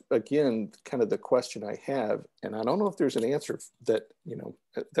guess that's, again, kind of the question I have. And I don't know if there's an answer that, you know,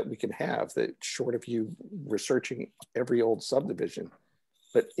 that we can have, that short of you researching every old subdivision.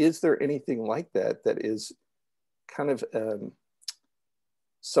 But is there anything like that that is kind of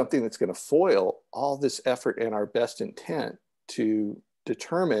something that's going to foil all this effort and our best intent to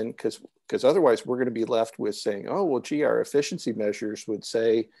determine, because otherwise we're going to be left with saying, oh, well, gee, our efficiency measures would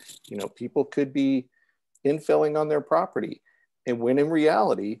say, you know, people could be infilling on their property. And when in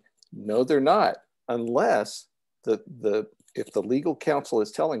reality, no, they're not, unless if the legal counsel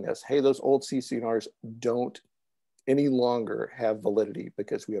is telling us, hey, those old CC&Rs don't any longer have validity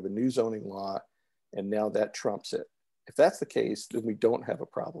because we have a new zoning law and now that trumps it. If that's the case, then we don't have a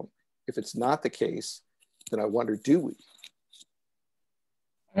problem. If it's not the case, then I wonder, do we?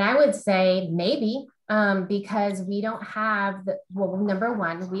 And I would say maybe, because we don't have well, number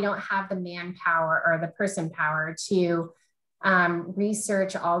one, we don't have the manpower or the person power to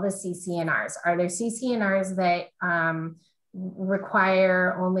research all the CC&Rs. Are there CC&Rs that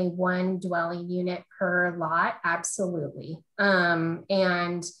require only one dwelling unit per lot? Absolutely.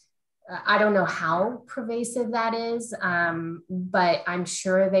 And I don't know how pervasive that is, but I'm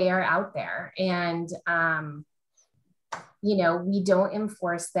sure they are out there. And, you know, we don't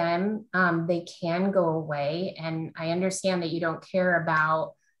enforce them. They can go away. And I understand that you don't care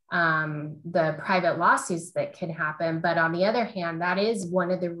about the private lawsuits that can happen. But on the other hand, that is one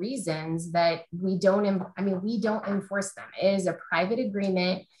of the reasons that we don't, we don't enforce them. It is a private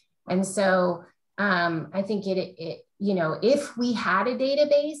agreement. And so I think it, you know, if we had a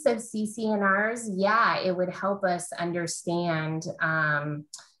database of CC&Rs, yeah, it would help us understand,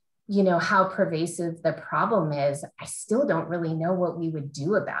 you know, how pervasive the problem is. I still don't really know what we would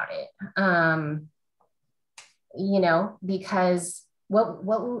do about it. You know, because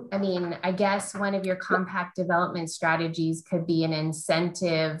I mean, I guess one of your compact development strategies could be an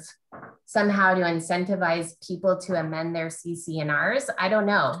incentive, somehow to incentivize people to amend their CC&Rs. I don't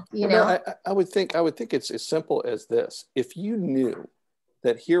know, you know. No, I would think it's as simple as this. If you knew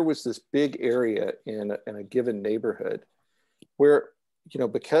that here was this big area in a given neighborhood where, you know,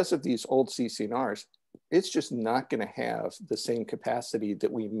 because of these old CC&Rs, it's just not going to have the same capacity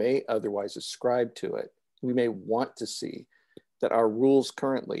that we may otherwise ascribe to it. We may want to see that our rules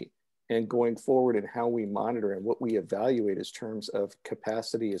currently and going forward and how we monitor and what we evaluate as terms of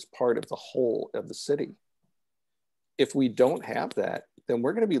capacity as part of the whole of the city. If we don't have that, then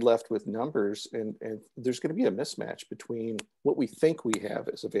we're going to be left with numbers and there's going to be a mismatch between what we think we have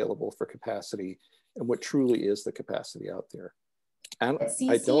as available for capacity and what truly is the capacity out there.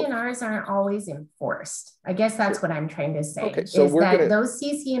 CC&Rs aren't always enforced. I guess that's what I'm trying to say. Okay, so is that those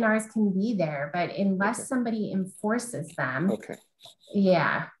CC&Rs can be there, but unless somebody enforces them,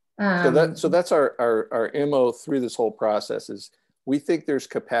 yeah. So that's our MO through this whole process is we think there's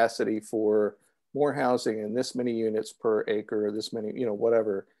capacity for more housing and this many units per acre, or this many, you know,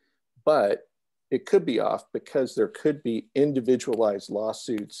 whatever, but it could be off because there could be individualized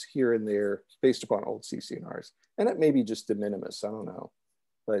lawsuits here and there based upon old CC&Rs. And it may be just de minimis, I don't know,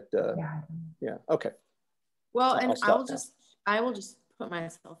 but yeah, okay. Well, and I will just put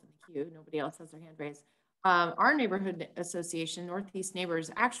myself in the queue. Nobody else has their hand raised. Our neighborhood association, Northeast Neighbors,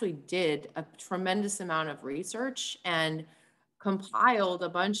 actually did a tremendous amount of research and compiled a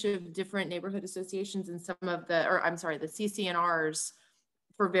bunch of different neighborhood associations and some of the, or I'm sorry, the CC&Rs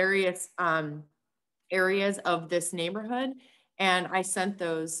for various areas of this neighborhood. And I sent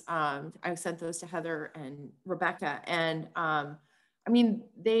those to Heather and Rebecca. And I mean,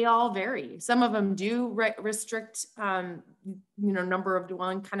 they all vary. Some of them do restrict, you know, number of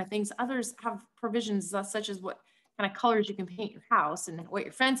dwelling kind of things. Others have provisions such as what kind of colors you can paint your house and what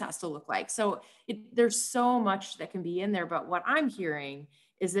your fence has to look like. So there's so much that can be in there. But what I'm hearing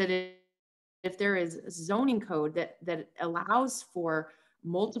is that if there is a zoning code that allows for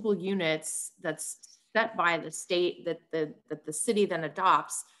multiple units that's set by the state that the city then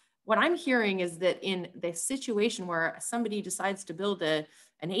adopts, what I'm hearing is that in the situation where somebody decides to build an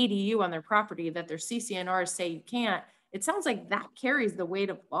ADU on their property that their CC&Rs say you can't, it sounds like that carries the weight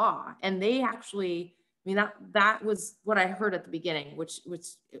of law. And they actually, I mean, that was what I heard at the beginning, which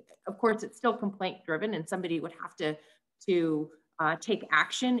of course it's still complaint driven and somebody would have to take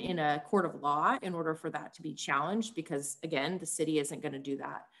action in a court of law in order for that to be challenged, because again, the city isn't going to do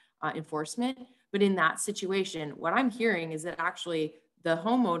that enforcement. But in that situation, what I'm hearing is that actually the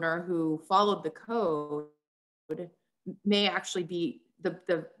homeowner who followed the code may actually be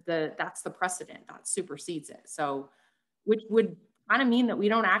that's the precedent that supersedes it. So, which would kind of mean that we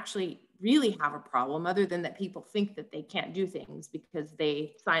don't actually really have a problem, other than that people think that they can't do things because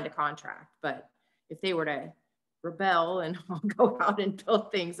they signed a contract. But if they were to rebel and go out and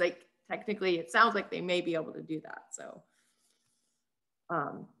build things. Like technically it sounds like they may be able to do that. So,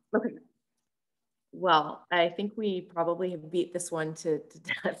 okay. Well, I think we probably have beat this one to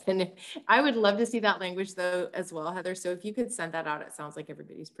death. And I would love to see that language though as well, Heather. So if you could send that out, it sounds like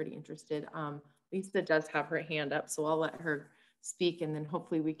everybody's pretty interested. Lisa does have her hand up, so I'll let her speak and then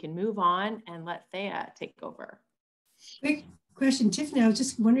hopefully we can move on and let Thea take over. Quick question, Tiffany, I was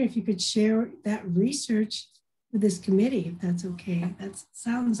just wondering if you could share that research with this committee, if that's okay. That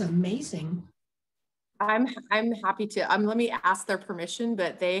sounds amazing. I'm happy to. Let me ask their permission,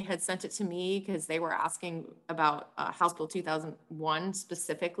 but they had sent it to me because they were asking about House Bill 2001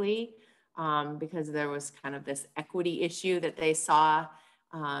 specifically, because there was kind of this equity issue that they saw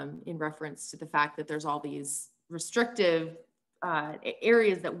in reference to the fact that there's all these restrictive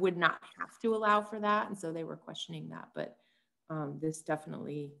areas that would not have to allow for that. And so they were questioning that, but this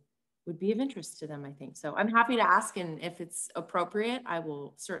definitely would be of interest to them, I think. So I'm happy to ask, and if it's appropriate, I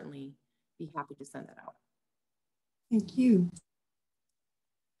will certainly be happy to send that out. Thank you.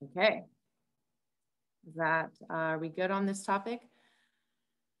 Okay. Are we good on this topic?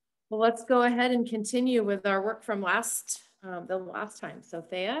 Well, let's go ahead and continue with our work from the last time. So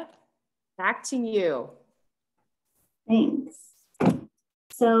Thea, back to you. Thanks.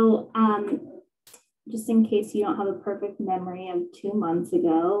 So just in case you don't have a perfect memory of 2 months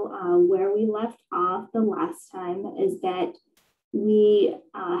ago, where we left off the last time is that we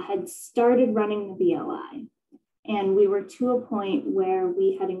had started running the BLI, and we were to a point where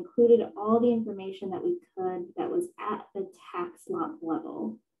we had included all the information that we could that was at the tax lot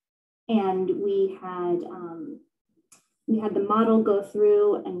level. And we had the model go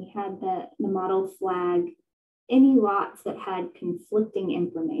through, and we had the model flag any lots that had conflicting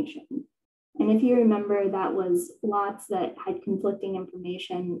information. And if you remember, that was lots that had conflicting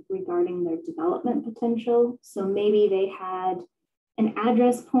information regarding their development potential. So maybe they had an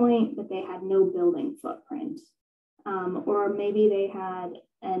address point, but they had no building footprint. Or maybe they had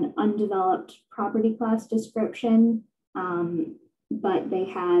an undeveloped property class description, but they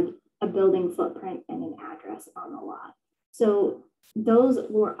had a building footprint and an address on the lot. So those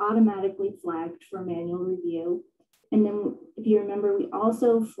were automatically flagged for manual review. And then if you remember, we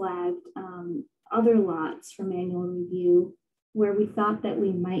also flagged other lots for manual review where we thought that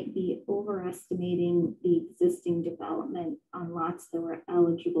we might be overestimating the existing development on lots that were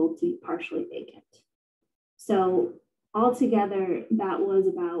eligible to be partially vacant. So altogether, that was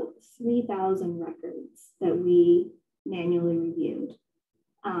about 3,000 records that we manually reviewed.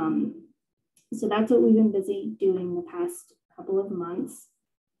 So that's what we've been busy doing the past couple of months.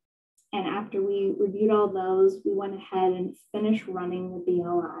 And after we reviewed all those, we went ahead and finished running the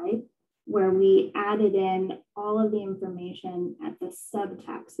BLI, where we added in all of the information at the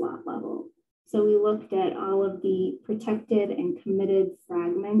sub-tax lot level. So we looked at all of the protected and committed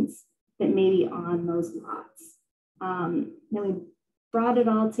fragments that may be on those lots. Then we brought it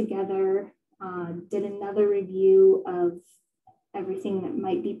all together, did another review of everything that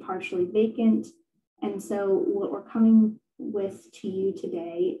might be partially vacant. And so what we're coming with to you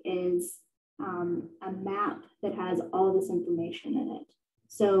today is a map that has all this information in it.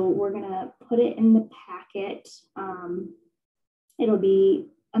 So we're gonna put it in the packet. It'll be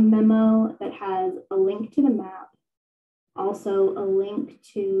a memo that has a link to the map, also a link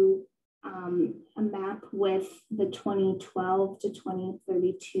to a map with the 2012 to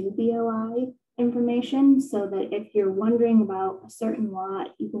 2032 BLI information, so that if you're wondering about a certain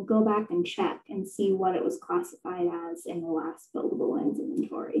lot, you can go back and check and see what it was classified as in the last Buildable Lands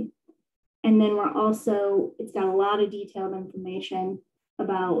Inventory. And then we're also, it's got a lot of detailed information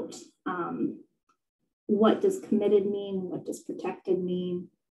about what does committed mean, what does protected mean,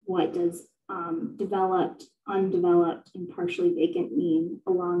 what does developed, undeveloped, and partially vacant mean,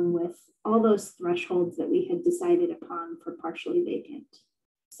 along with all those thresholds that we had decided upon for partially vacant.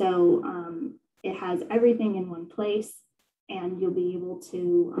 So it has everything in one place, and you'll be able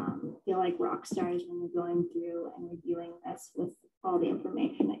to feel like rock stars when you're going through and reviewing this with all the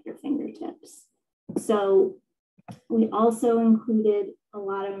information at your fingertips. So we also included a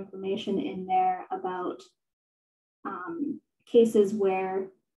lot of information in there about cases where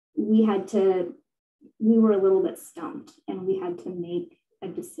we were a little bit stumped and we had to make a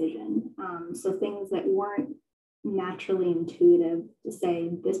decision. So things that weren't naturally intuitive to say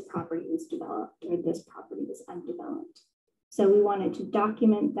this property was developed or this property was undeveloped. So we wanted to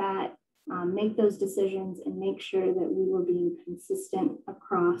document that, make those decisions, and make sure that we were being consistent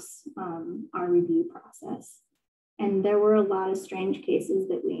across our review process. And there were a lot of strange cases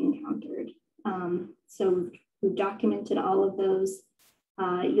that we encountered. So we documented all of those.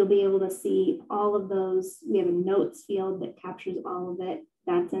 You'll be able to see all of those. We have a notes field that captures all of it.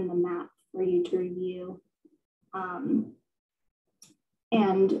 That's in the map for you to review.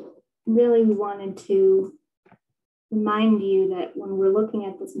 And really we wanted to remind you that when we're looking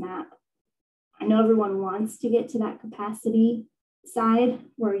at this map, I know everyone wants to get to that capacity side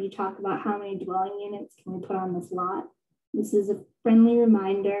where you talk about how many dwelling units can we put on this lot. This is a friendly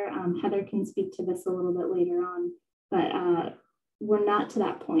reminder. Heather can speak to this a little bit later on, but we're not to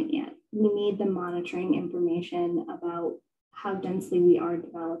that point yet. We need the monitoring information about how densely we are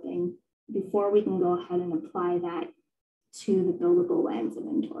developing before we can go ahead and apply that to the buildable lands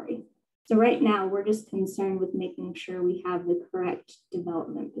inventory. So right now we're just concerned with making sure we have the correct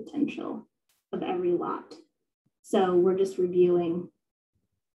development potential of every lot. So we're just reviewing,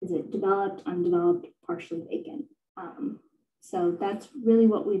 is it developed, undeveloped, partially vacant? So that's really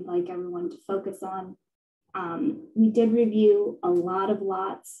what we'd like everyone to focus on. We did review a lot of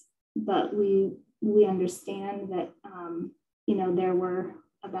lots, but we understand that, you know, there were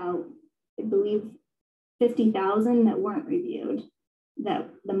about, I believe, 50,000 that weren't reviewed, that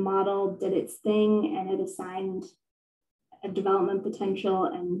the model did its thing and it assigned a development potential.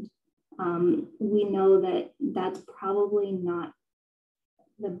 And we know that that's probably not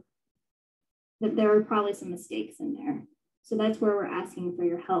that there are probably some mistakes in there. So that's where we're asking for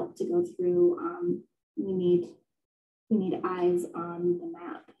your help to go through. We need eyes on the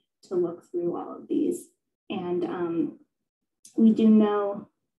map to look through all of these. And we do know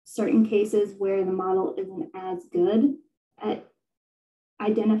certain cases where the model isn't as good at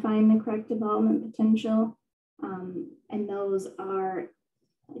identifying the correct development potential. And those are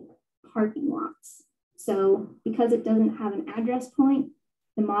parking lots. So because it doesn't have an address point,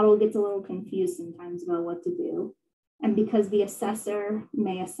 the model gets a little confused sometimes about what to do. And because the assessor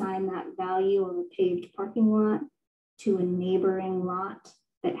may assign that value of a paved parking lot to a neighboring lot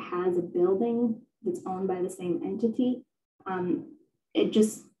that has a building that's owned by the same entity, it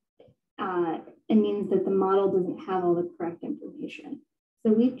just, it means that the model doesn't have all the correct information.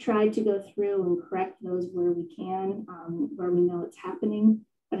 So we've tried to go through and correct those where we can, where we know it's happening,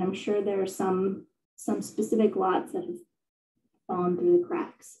 but I'm sure there are some specific lots that have fallen through the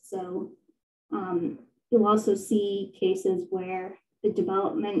cracks. So you'll also see cases where the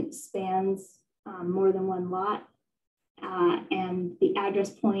development spans more than one lot, and the address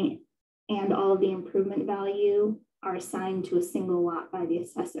point and all of the improvement value are assigned to a single lot by the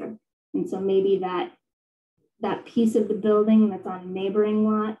assessor. And so maybe that piece of the building that's on a neighboring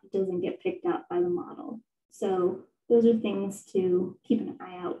lot doesn't get picked up by the model. So those are things to keep an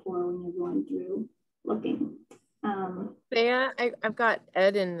eye out for when you're going through looking. Bea, I've got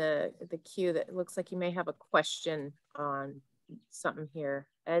Ed in the queue that looks like you may have a question on something here.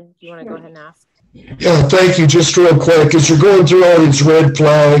 Ed, do you want to go ahead and ask? Yeah, thank you. Just real quick, as you're going through all these red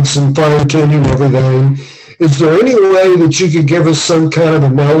flags and fine tuning everything, is there any way that you could give us some kind of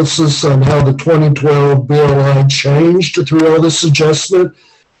analysis on how the 2012 BLI changed through all this adjustment?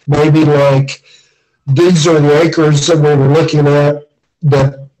 Maybe like these are the acres that we were looking at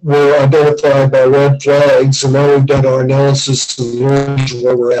that were identified by red flags, and now we've done our analysis and learned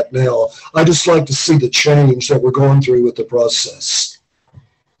where we're at now. I just like to see the change that we're going through with the process.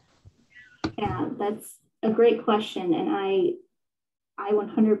 Yeah, that's a great question, and I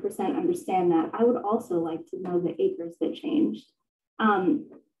 100% understand that. I would also like to know the acres that changed.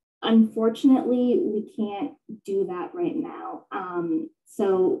 Unfortunately, we can't do that right now.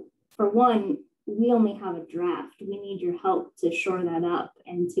 So for one, we only have a draft. We need your help to shore that up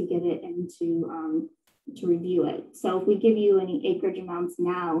and to get it into to review it. So if we give you any acreage amounts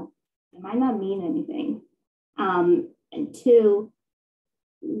now, it might not mean anything. And two,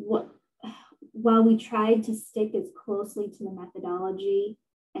 while we tried to stick as closely to the methodology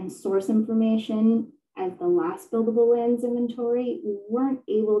and source information as the last buildable lands inventory, we weren't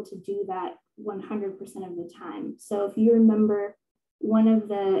able to do that 100% of the time. So if you remember, one of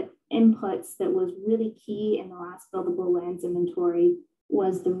the inputs that was really key in the last buildable lands inventory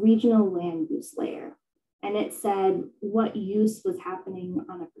was the regional land use layer. And it said what use was happening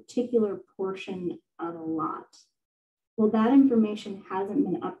on a particular portion of a lot. Well, that information hasn't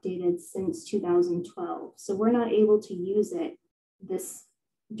been updated since 2012. So we're not able to use it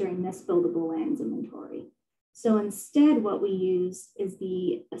during this buildable lands inventory. So instead, what we use is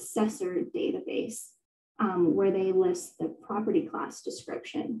the assessor database, where they list the property class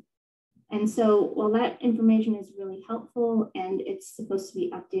description. And so while that information is really helpful and it's supposed to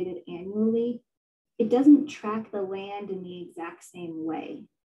be updated annually, it doesn't track the land in the exact same way.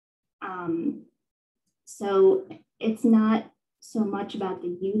 So it's not so much about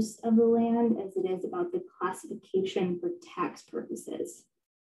the use of the land as it is about the classification for tax purposes.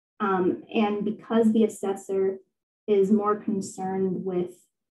 And because the assessor is more concerned with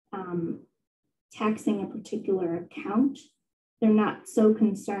taxing a particular account, they're not so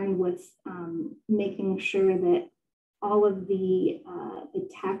concerned with making sure that all of the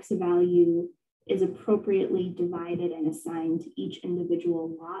tax value is appropriately divided and assigned to each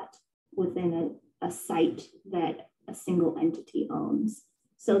individual lot within a site that a single entity owns.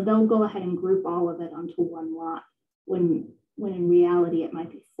 So they'll go ahead and group all of it onto one lot when in reality it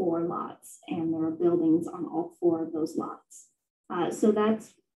might be 4 lots and there are buildings on all 4 of those lots. So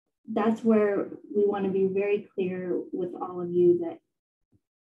that's where we want to be very clear with all of you that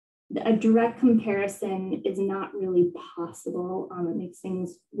a direct comparison is not really possible. It makes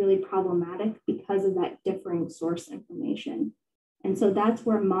things really problematic because of that differing source information. And so that's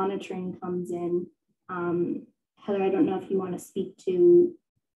where monitoring comes in. Heather, I don't know if you want to speak to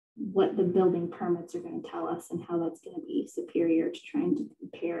what the building permits are going to tell us and how that's going to be superior to trying to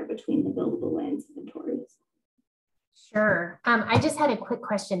compare between the buildable lands inventories. Sure. I just had a quick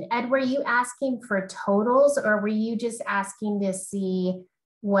question. Ed, were you asking for totals, or were you just asking to see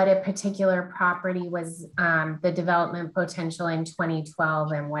what a particular property was, the development potential in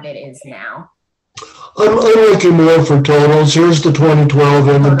 2012 and what it is now? I'm looking more for totals. Here's the 2012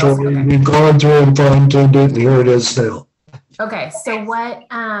 inventory. Okay. We've gone through and fine-tuned it, and here it is now. Okay, so what,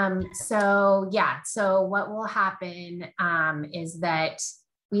 so what will happen is that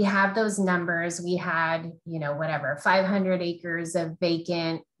we have those numbers. We had, 500 acres of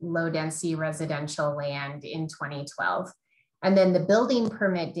vacant, low density residential land in 2012. And then the building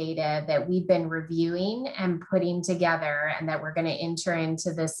permit data that we've been reviewing and putting together and that we're going to enter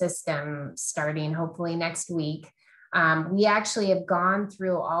into the system starting hopefully next week. We actually have gone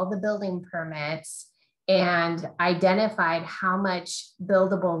through all the building permits and identified how much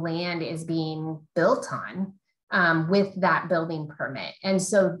buildable land is being built on with that building permit. And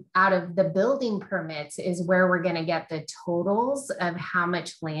so out of the building permits is where we're going to get the totals of how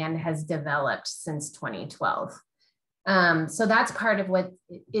much land has developed since 2012. So that's part of what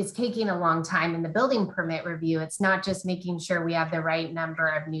is taking a long time in the building permit review. It's not just making sure we have the right number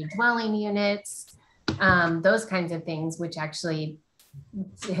of new dwelling units, those kinds of things, which actually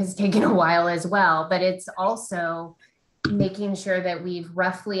has taken a while as well, but it's also making sure that we've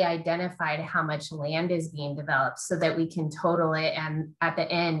roughly identified how much land is being developed so that we can total it and at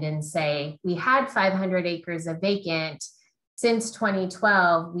the end and say, we had 500 acres of vacant. Since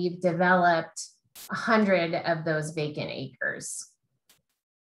 2012, we've developed 100 of those vacant acres.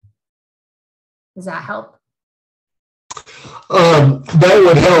 Does that help? That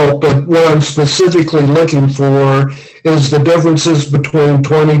would help, but what I'm specifically looking for is the differences between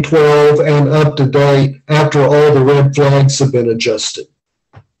 2012 and up to date after all the red flags have been adjusted.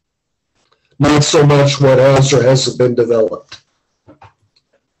 Not so much what has or hasn't been developed.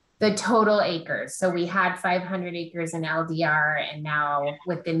 The total acres. So we had 500 acres in LDR, and now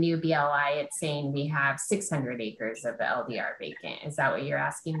with the new BLI, it's saying we have 600 acres of LDR vacant. Is that what you're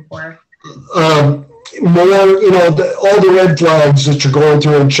asking for? More, all the red flags that you're going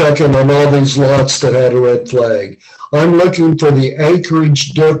through and checking on all these lots that had a red flag. I'm looking for the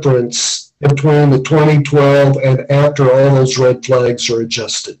acreage difference between the 2012 and after all those red flags are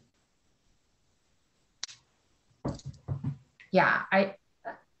adjusted. Yeah, I'm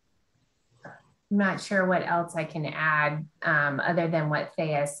not sure what else I can add other than what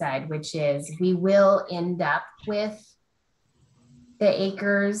Thea said, which is we will end up with the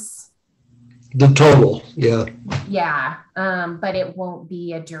acres. The total, yeah. Yeah, but it won't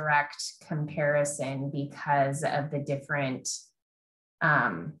be a direct comparison because of the different,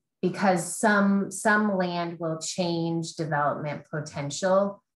 because some land will change development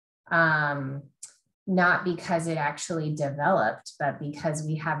potential, not because it actually developed, but because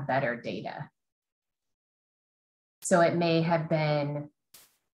we have better data. So it may have been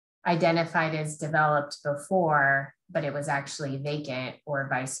identified as developed before, but it was actually vacant or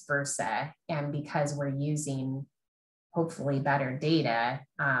vice versa. And because we're using hopefully better data,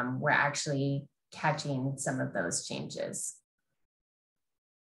 we're actually catching some of those changes.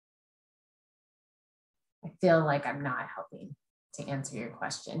 I feel like I'm not helping to answer your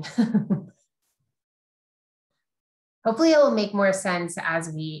question. Hopefully it will make more sense as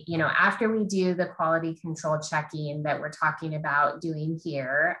we, after we do the quality control checking that we're talking about doing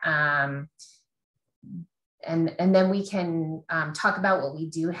here. And then we can talk about what we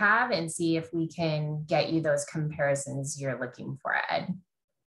do have and see if we can get you those comparisons you're looking for, Ed.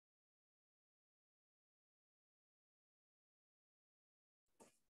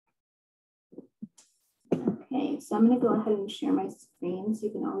 Okay, so I'm going to go ahead and share my screen so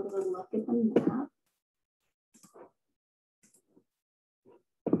you can all have a look at the map.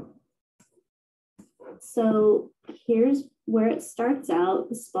 So here's where it starts out,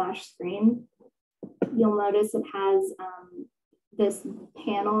 the splash screen. You'll notice it has this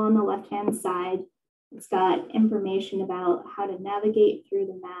panel on the left-hand side. It's got information about how to navigate through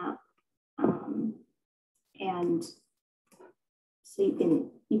the map. And so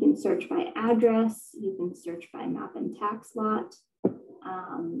you can search by address, you can search by map and tax lot.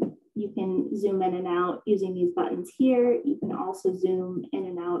 You can zoom in and out using these buttons here. You can also zoom in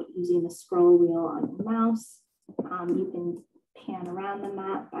and out using the scroll wheel on your mouse. You can pan around the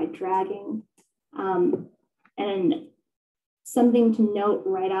map by dragging. And something to note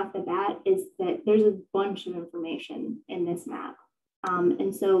right off the bat is that there's a bunch of information in this map.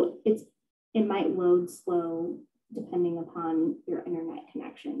 And so it might load slow depending upon your internet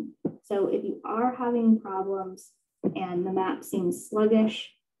connection. So if you are having problems and the map seems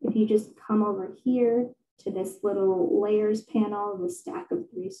sluggish, if you just come over here to this little layers panel, the stack of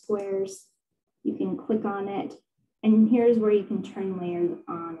 3 squares, you can click on it. And here's where you can turn layers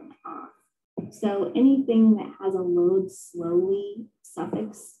on and off. So anything that has a load slowly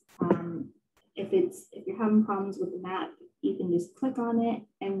suffix, if you're having problems with the map, you can just click on it.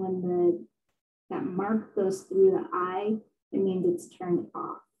 And when that mark goes through the eye, it means it's turned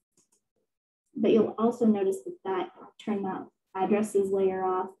off. But you'll also notice that turned that addresses layer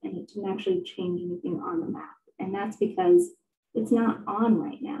off, and it didn't actually change anything on the map. And that's because it's not on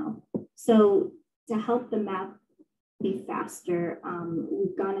right now. So to help the map be faster,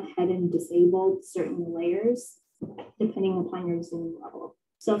 we've gone ahead and disabled certain layers depending upon your zoom level.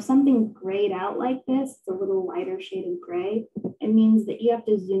 So if something's grayed out like this, it's a little lighter shade of gray, it means that you have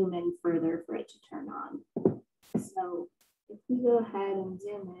to zoom in further for it to turn on. So if we go ahead and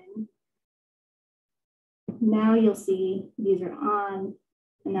zoom in, now you'll see these are on,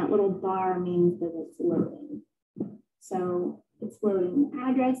 and that little bar means that it's loading. So it's loading the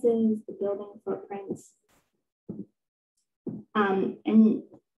addresses, the building footprints. And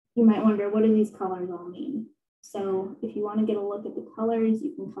you might wonder, what do these colors all mean? So if you want to get a look at the colors,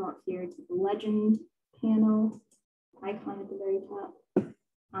 you can come up here to the legend panel, icon at the very top.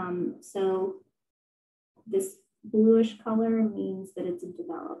 So this bluish color means that it's a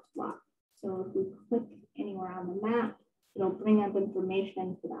developed lot. So if we click anywhere on the map, it'll bring up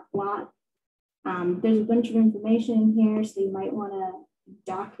information for that lot. There's a bunch of information in here, so you might want to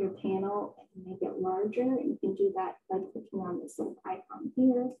dock your panel and make it larger. You can do that by clicking on this little icon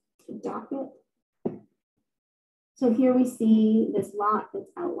here to dock it. So here we see this lot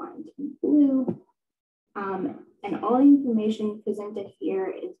that's outlined in blue. And all the information presented here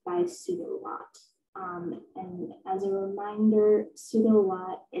is by pseudo lot. And as a reminder, pseudo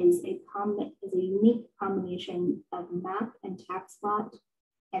lot is a unique combination of map and tax lot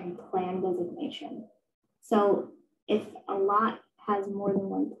and plan designation. So if a lot has more than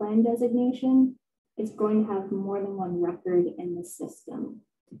one plan designation, it's going to have more than one record in the system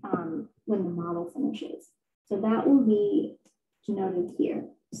when the model finishes. So that will be denoted here.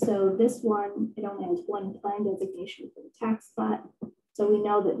 So this one, it only has one plan designation for the tax lot. So we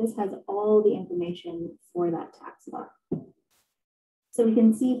know that this has all the information for that tax lot. So we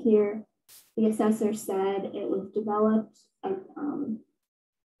can see here, the assessor said it was developed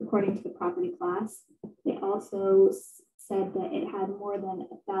according to the property class. They also said that it had more than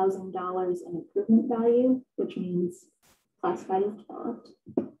 $1,000 in improvement value, which means classified as developed.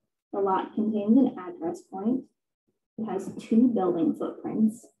 The lot contains an address point. It has 2 building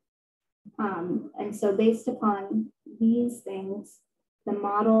footprints. And so based upon these things, the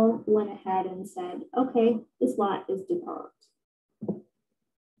model went ahead and said, okay, this lot is developed.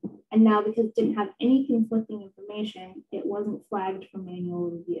 And now because it didn't have any conflicting information, it wasn't flagged for manual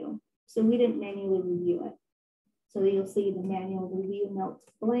review. So we didn't manually review it. So you'll see the manual review notes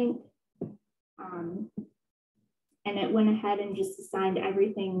blank. And it went ahead and just assigned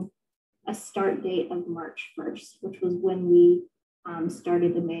everything a start date of March 1st, which was when we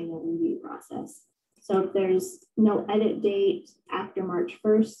started the manual review process. So if there's no edit date after March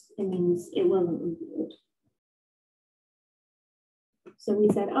 1st, it means it wasn't reviewed. So we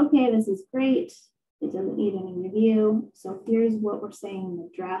said, okay, this is great. It doesn't need any review. So here's what we're saying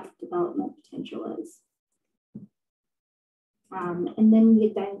the draft development potential is. And then we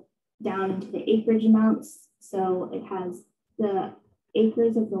get down into the acreage amounts. So it has the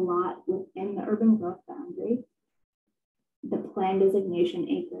acres of the lot within the urban growth boundary, the plan designation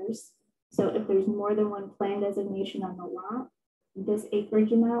acres. So if there's more than one plan designation on the lot, this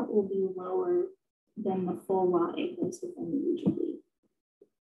acreage amount will be lower than the full lot acres within the UGB.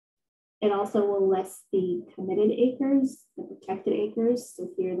 It also will list the committed acres, the protected acres. So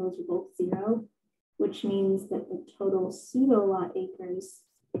here, those are both 0, which means that the total pseudo lot acres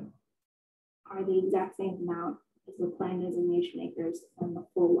are the exact same amount as the plan designation acres and the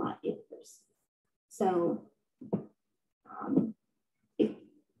full lot acres. So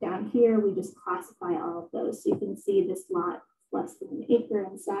down here, we just classify all of those. So you can see this lot is less than an acre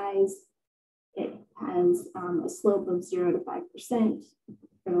in size. It has a slope of 0 to 5%,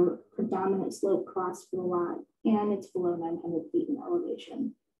 a predominant slope cost for the lot, and it's below 900 feet in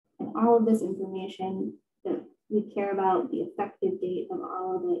elevation. And all of this information that we care about, the effective date of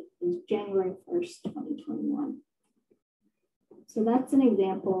all of it is January 1st, 2021. So that's an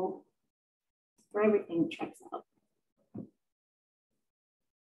example where everything checks out.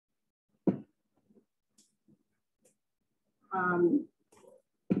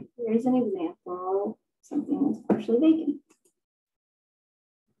 Here's an example, something that's partially vacant.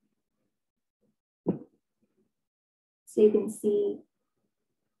 So you can see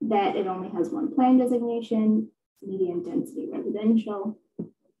that it only has one plan designation, medium density residential.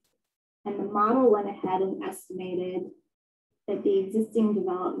 And the model went ahead and estimated that the existing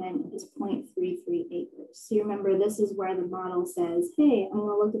development is 0.33 acres. So you remember, this is where the model says, hey, I'm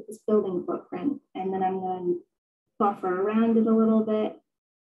gonna look at this building footprint, and then I'm gonna buffer around it a little bit,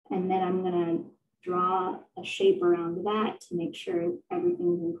 and then I'm gonna draw a shape around that to make sure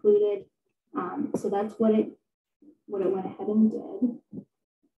everything's included. So that's what it went ahead and did.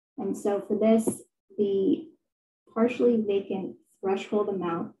 And so for this, the partially vacant threshold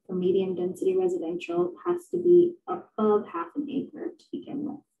amount for medium density residential has to be above half an acre to begin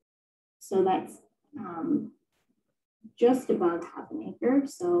with. So that's just above half an acre.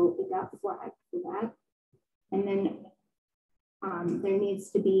 So it got flagged for that. And then there needs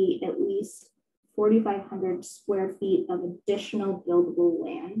to be at least 4,500 square feet of additional buildable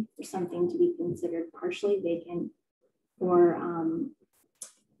land for something to be considered partially vacant or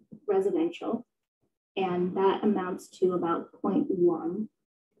residential. And that amounts to about 0.1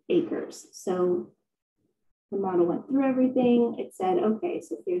 acres. So the model went through everything. It said, okay,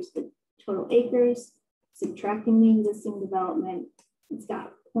 so here's the total acres, subtracting the existing development, it's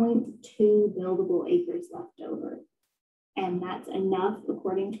got 0.2 buildable acres left over. And that's enough,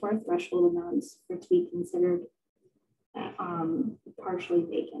 according to our threshold amounts, for it to be considered partially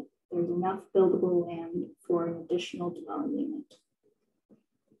vacant. There's enough buildable land for an additional dwelling unit.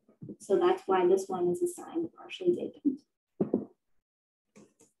 So that's why this one is assigned partially vacant.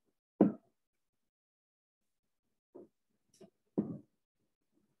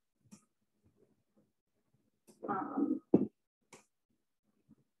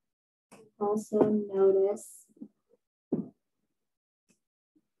 Also notice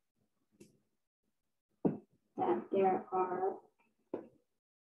that there are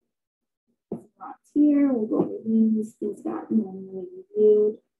lots here. We'll go over these. These got manually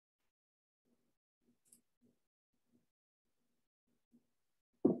reviewed.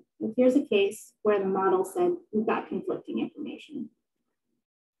 If here's a case where the model said we've got conflicting information.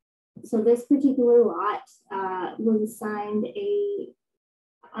 So this particular lot was assigned a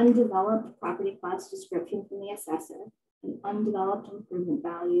undeveloped property class description from the assessor, an undeveloped improvement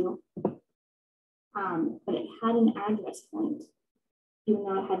value, but it had an address point, even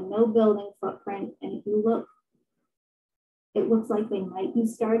though it had no building footprint. And if you look, it looks like they might be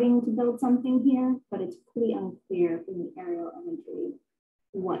starting to build something here, but it's pretty unclear from the aerial imagery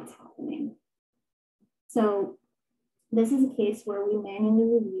what's happening. So this is a case where we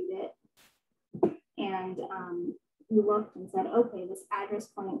manually reviewed it, and we looked and said, okay, this address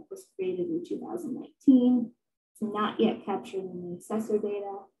point was created in 2019. It's not yet captured in the assessor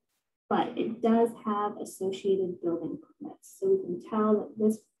data, but it does have associated building permits. So we can tell that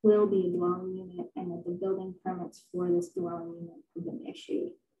this will be a dwelling unit and that the building permits for this dwelling unit have been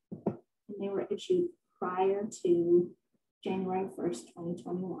issued. And they were issued prior to January 1st,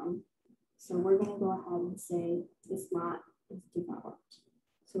 2021. So we're gonna go ahead and say this lot is developed.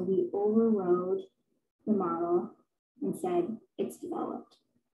 So we overrode the model and said it's developed.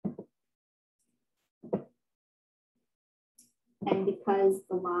 And because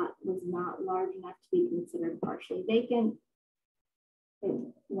the lot was not large enough to be considered partially vacant, it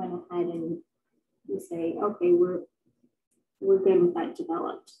went ahead and we say, okay, we're good with that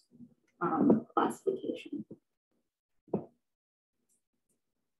developed classification.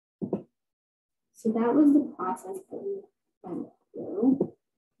 So that was the process that we went through.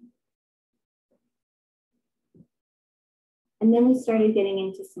 And then we started getting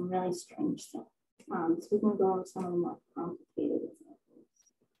into some really strange stuff. So we can go over some of the more complicated examples.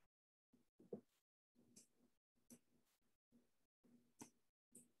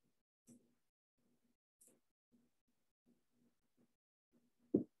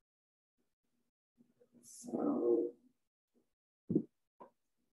 So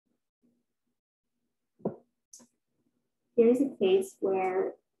here's a case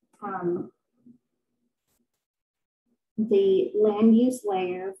where the land use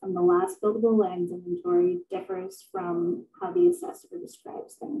layer from the last buildable lands inventory differs from how the assessor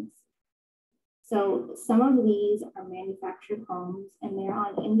describes things. So some of these are manufactured homes and they're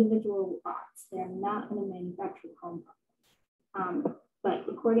on individual lots. They're not in a manufactured home. But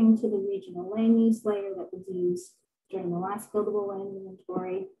according to the regional land use layer that was used during the last buildable land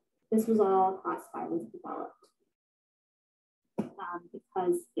inventory, this was all classified as developed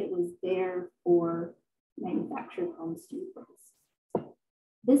because it was there for manufactured homes to be placed.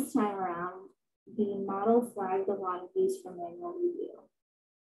 This time around, the model flagged a lot of these for manual review.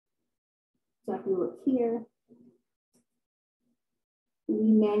 So if you look here,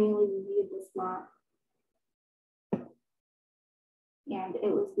 we manually reviewed this lot. And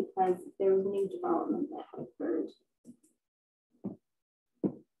it was because there was new development that had occurred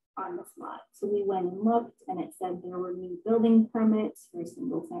on this lot. So we went and looked and it said there were new building permits for a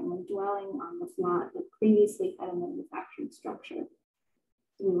single family dwelling on this lot that previously had a manufactured structure.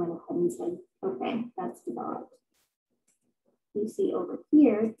 So we went ahead and said, okay, that's developed. You see over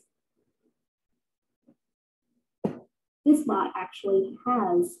here, this lot actually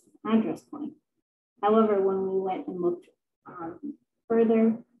has an address point. However, when we went and looked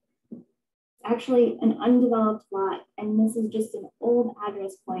further, actually an undeveloped lot, and this is just an old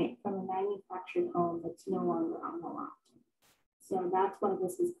address point from a manufactured home that's no longer on the lot. So that's why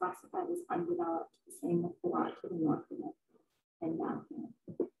this is classified as undeveloped, the same with the lot to the north of it and down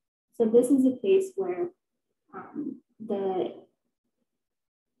here. So this is a case where the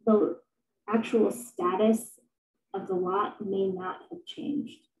actual status of the lot may not have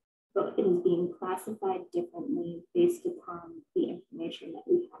changed, but it is being classified differently based upon the information that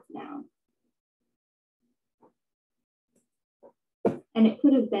we have now. And it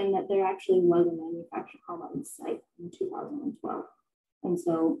could have been that there actually was a manufactured home on the site in 2012. And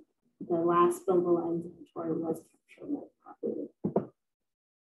so the last Buildable Lands Inventory was captured properly.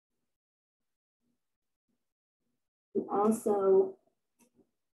 We also,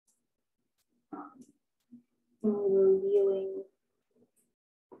 when we were reviewing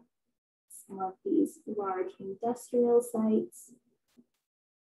some of these large industrial sites,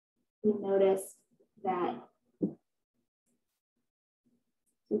 we noticed that,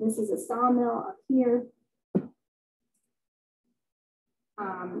 so this is a sawmill up here.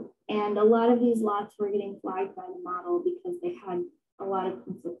 And a lot of these lots were getting flagged by the model because they had a lot of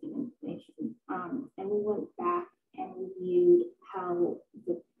conflicting information. And we went back and reviewed how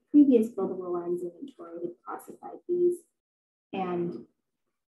the previous Buildable Lands Inventory had classified these. And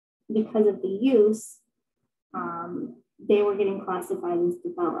because of the use, they were getting classified as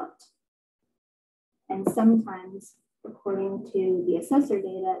developed. And sometimes, according to the assessor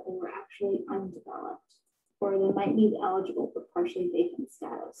data, they were actually undeveloped, or they might be eligible for partially vacant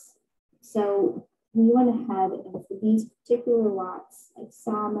status. So we went ahead and for these particular lots, like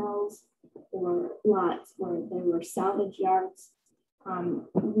sawmills or lots where there were salvage yards,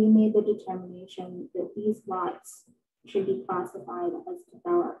 we made the determination that these lots should be classified as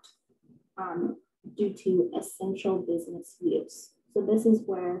developed due to essential business use. So this is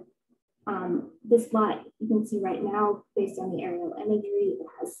where this lot, you can see right now, based on the aerial imagery, it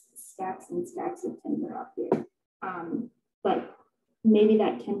has stacks and stacks of timber up here. But maybe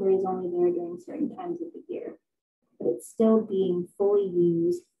that timber is only there during certain times of the year, but it's still being fully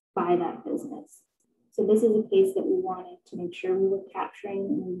used by that business. So this is a case that we wanted to make sure we were capturing,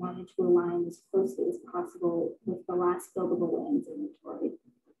 and we wanted to align as closely as possible with the last Buildable Lands Inventory.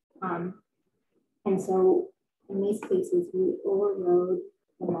 And so in these cases, we overrode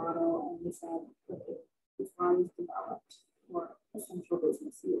the model and we said, okay, this lot is developed for essential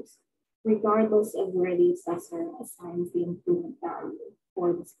business use, regardless of where the assessor assigns the improvement value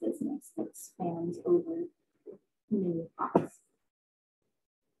for this business that spans over many plots.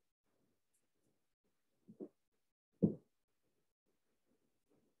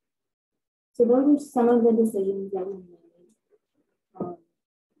 So those are some of the decisions that we made.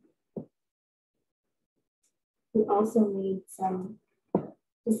 We also made some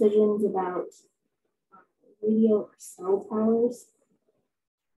decisions about radio or cell towers.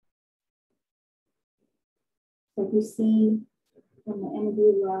 So if you see from the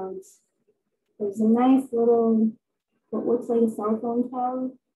imagery roads, there's a nice little, what looks like a cell phone tower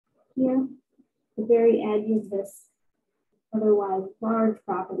here, the very edge of this otherwise large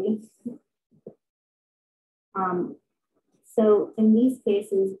property. So in these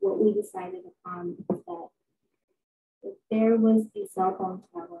cases, what we decided upon is that if there was a cell phone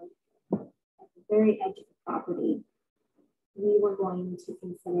tower at the very edge of the property, we were going to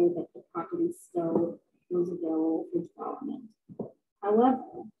consider that the property still was available for development. However,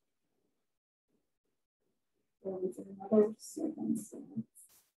 there was another circumstance.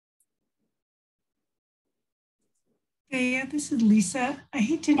 Hey, yeah, this is Lisa. I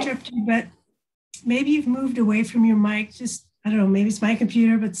hate to interrupt you, but maybe you've moved away from your mic. Just, I don't know, maybe it's my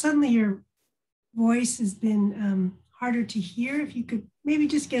computer, but suddenly your voice has been harder to hear. If you could maybe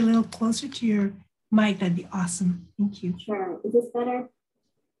just get a little closer to your mic, that'd be awesome. Thank you. Sure. Is this better?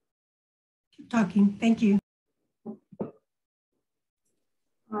 Keep talking. Thank you. All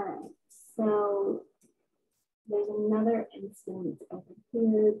right. So there's another instance over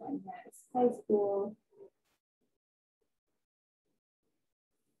here by Marist High School.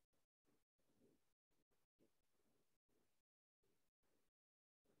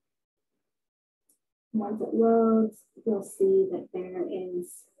 Once it loads, you'll see that there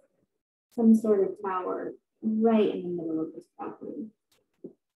is some sort of tower right in the middle of this property.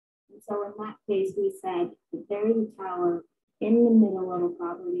 And so in that case, we said that there is a tower in the middle of a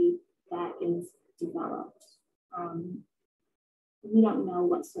property that is developed. We don't know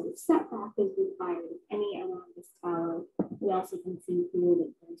what sort of setback is required, if any, around this tower. We also can see here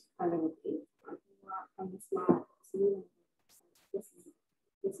that there's part of a paved parking lot on this lot. So we don't know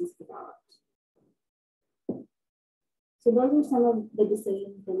this is developed. So those are some of the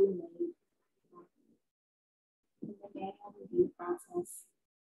decisions that we made in the manual review process.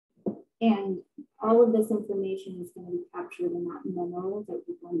 And all of this information is going to be captured in that memo that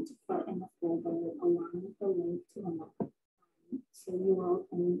we're going to put in the folder along with the link to the memo. So you all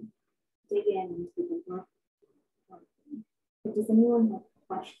can dig in and take a look. But does anyone have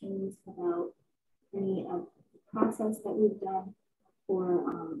questions about any of the process that we've done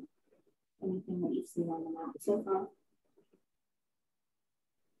or anything that you've seen on the map so far?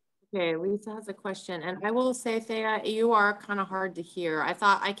 Okay, Lisa has a question, and I will say, Thea, you are kind of hard to hear.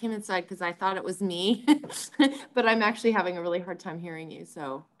 I came inside because I thought it was me, but I'm actually having a really hard time hearing you.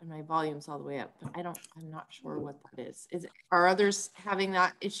 So, and my volume's all the way up, but I'm not sure what that is. Are others having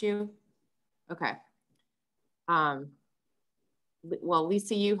that issue? Okay. Well,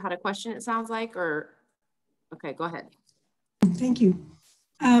 Lisa, you had a question, it sounds like, or, okay, go ahead. Thank you.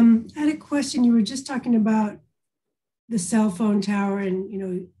 I had a question. You were just talking about the cell phone tower and,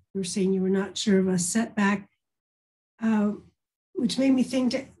 you were saying you were not sure of a setback, which made me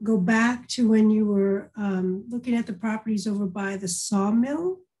think to go back to when you were looking at the properties over by the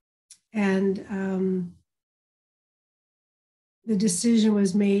sawmill, and the decision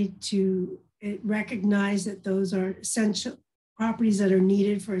was made to recognize that those are essential properties that are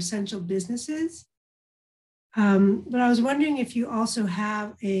needed for essential businesses. But I was wondering if you also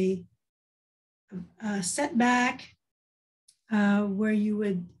have a setback where you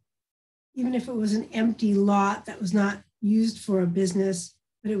would, even if it was an empty lot that was not used for a business,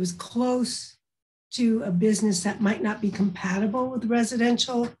 but it was close to a business that might not be compatible with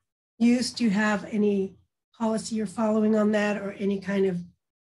residential use. Do you have any policy you're following on that, or any kind of,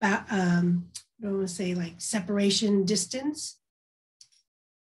 I don't want to say like separation distance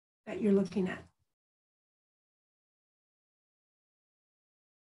that you're looking at?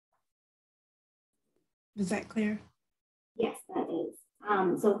 Is that clear? Yes, that is.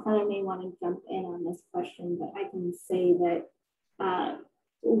 So Heather may want to jump in on this question, but I can say that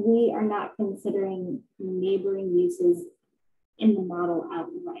we are not considering neighboring uses in the model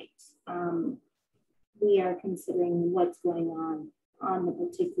outright. We are considering what's going on the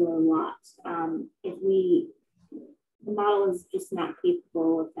particular lot. The model is just not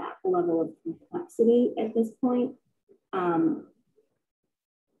capable of that level of complexity at this point. I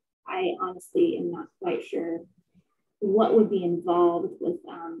honestly am not quite sure what would be involved with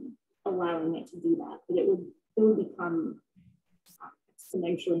allowing it to do that, but it would become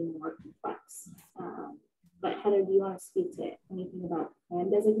exponentially more complex. But Heather, do you want to speak to anything about plan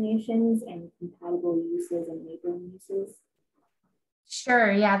designations and compatible uses and neighboring uses?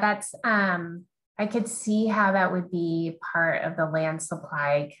 Sure, yeah, that's, I could see how that would be part of the land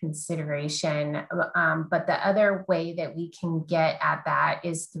supply consideration. But the other way that we can get at that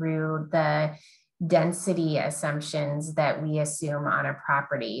is through the density assumptions that we assume on a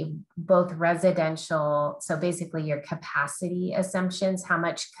property, both residential. So basically your capacity assumptions, how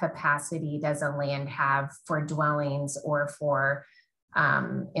much capacity does a land have for dwellings or for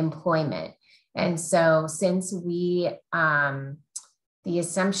employment? And so since we, the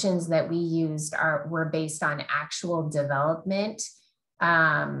assumptions that we used were based on actual development,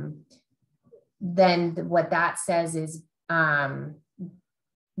 then what that says is,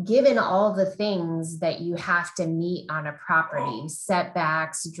 given all the things that you have to meet on a property,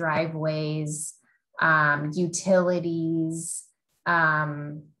 setbacks, driveways, utilities,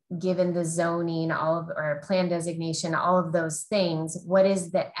 given the zoning, or plan designation, all of those things, what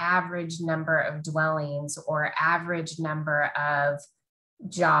is the average number of dwellings or average number of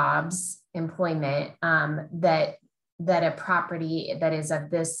jobs, employment, that a property that is of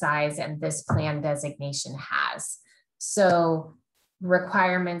this size and this plan designation has. So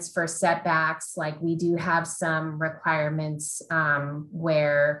requirements for setbacks, like we do have some requirements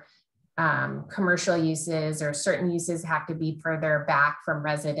where commercial uses or certain uses have to be further back from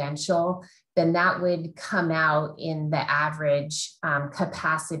residential, then that would come out in the average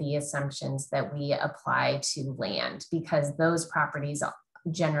capacity assumptions that we apply to land, because those properties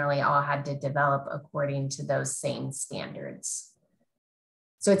generally all had to develop according to those same standards.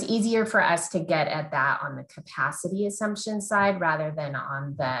 So it's easier for us to get at that on the capacity assumption side rather than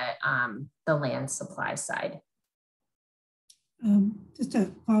on the land supply side. Just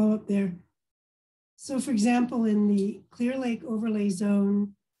a follow up there. So for example, in the Clear Lake overlay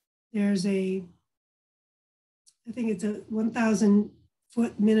zone, there's I think it's a 1,000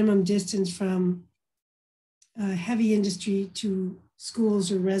 foot minimum distance from heavy industry to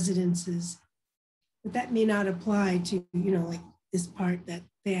schools or residences. But that may not apply to, like this part that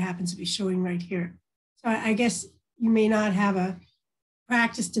they happens to be showing right here. So I guess you may not have a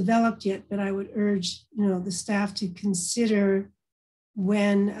practice developed yet, but I would urge, the staff to consider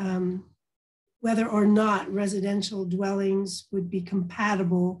when, whether or not residential dwellings would be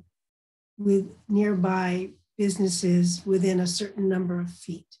compatible with nearby businesses within a certain number of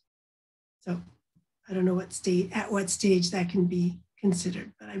feet. So I don't know at what stage that can be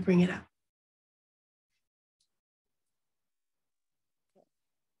considered, but I bring it up.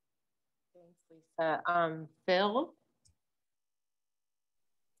 Thanks, Lisa. Phil?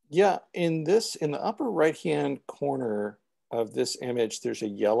 Yeah, in the upper right-hand corner of this image, there's a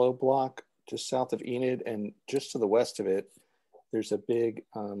yellow block just south of Enid, and just to the west of it, there's a big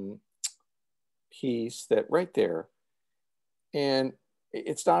piece that right there. And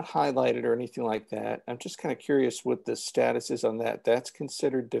it's not highlighted or anything like that. I'm just kind of curious what the status is on that. That's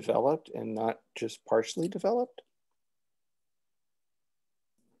considered developed and not just partially developed?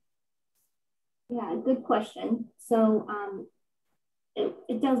 Yeah, good question. So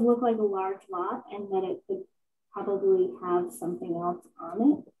it does look like a large lot and that it could probably have something else on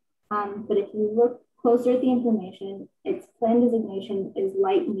it. But if you look closer at the information, its plan designation is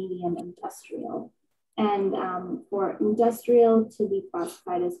light medium industrial. And for industrial to be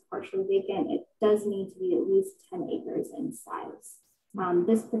classified as partially vacant, it does need to be at least 10 acres in size.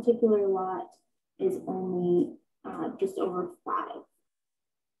 This particular lot is only just over 5.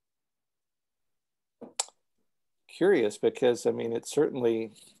 Curious, because I mean, it's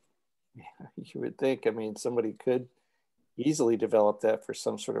certainly, you would think, I mean, somebody could easily develop that for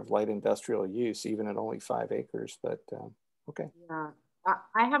some sort of light industrial use, even at only 5 acres, but okay. Yeah,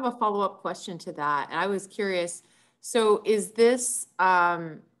 I have a follow-up question to that. And I was curious, so is this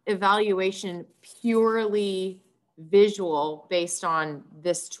evaluation purely visual based on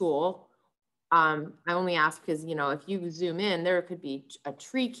this tool? I only ask because, if you zoom in, there could be a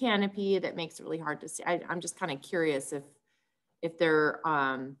tree canopy that makes it really hard to see. I'm just kind of curious if there,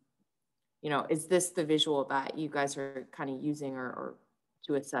 is this the visual that you guys are kind of using or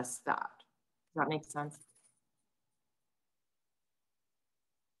to assess that? Does that make sense?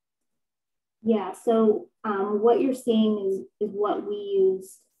 Yeah, so what you're seeing is what we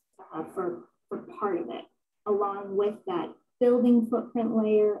use for part of it, along with that building footprint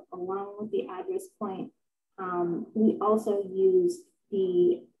layer, along with the address point. We also use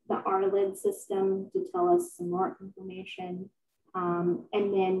the RLID system to tell us some more information. And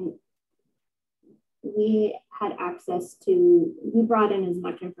then we had access to, we brought in as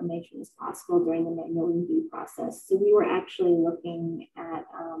much information as possible during the manual review process. So we were actually looking at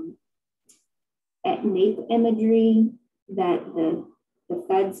NAPE imagery that the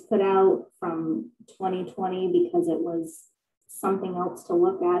feds put out from 2020 because it was something else to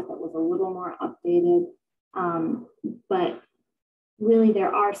look at that was a little more updated. But really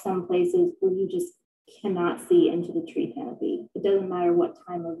there are some places where you just cannot see into the tree canopy. It doesn't matter what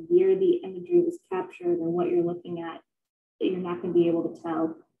time of year the imagery was captured or what you're looking at, you're not going to be able to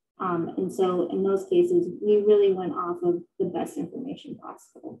tell. And so in those cases, we really went off of the best information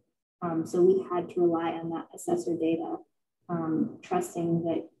possible. So we had to rely on that assessor data, trusting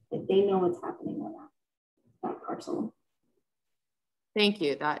that they know what's happening on that parcel. Thank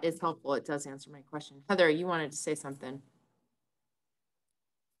you. That is helpful. It does answer my question. Heather, you wanted to say something.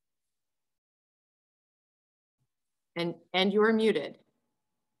 And you're muted.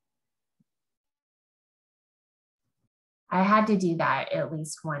 I had to do that at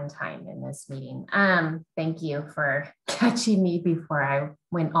least one time in this meeting. Thank you for catching me before I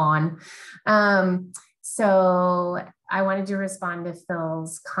went on. So I wanted to respond to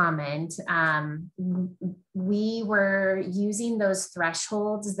Phil's comment. We were using those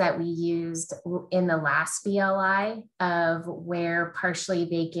thresholds that we used in the last BLI of where partially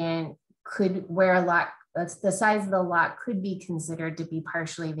vacant where a lot, the size of the lot could be considered to be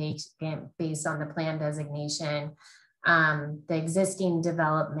partially vacant based on the plan designation, the existing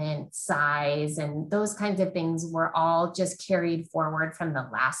development size, and those kinds of things were all just carried forward from the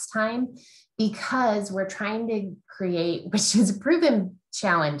last time, because we're trying to create, which has proven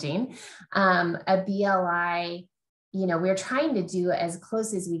challenging, a BLI. You know, we're trying to do as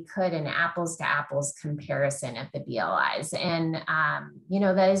close as we could an apples to apples comparison of the BLIs. And, you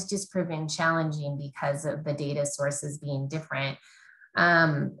know, that has just proven challenging because of the data sources being different,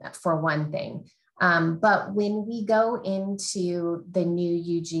 for one thing. But when we go into the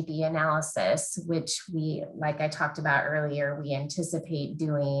new UGB analysis, which we, like I talked about earlier, we anticipate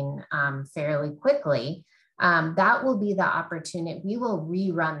doing fairly quickly, that will be the opportunity. We will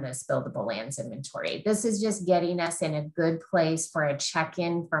rerun this buildable lands inventory. This is just getting us in a good place for a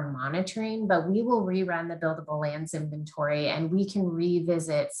check-in for monitoring, but we will rerun the buildable lands inventory and we can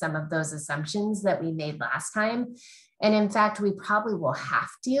revisit some of those assumptions that we made last time. And in fact, we probably will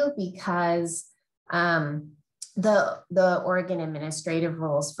have to, because the Oregon administrative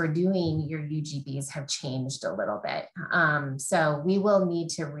rules for doing your UGBs have changed a little bit. So we will need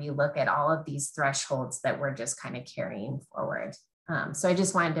to relook at all of these thresholds that we're just kind of carrying forward. So I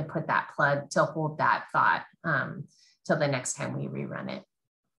just wanted to put that plug to hold that thought till the next time we rerun it.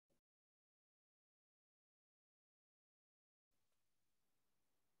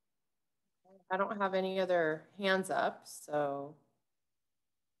 I don't have any other hands up, so.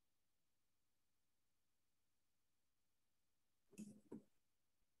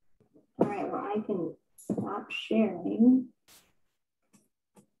 All right, well, I can stop sharing.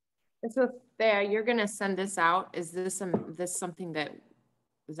 So there, you're gonna send this out. Is this something that,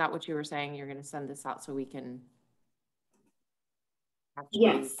 is that what you were saying? You're gonna send this out so we can actually,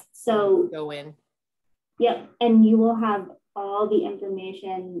 yes, so go in. Yep, and you will have all the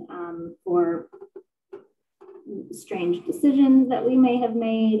information for strange decisions that we may have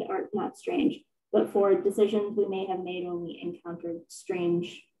made, or not strange, but for decisions we may have made when we encountered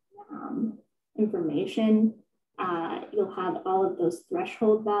strange information. You'll have all of those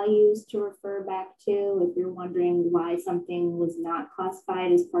threshold values to refer back to if you're wondering why something was not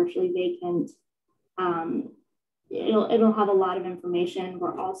classified as partially vacant. It'll have a lot of information.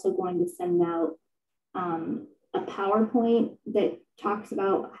 We're also going to send out a PowerPoint that talks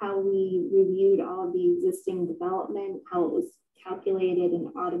about how we reviewed all of the existing development, how it was calculated and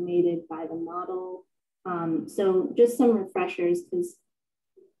automated by the model. So just some refreshers, because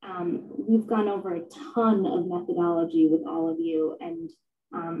we've gone over a ton of methodology with all of you, and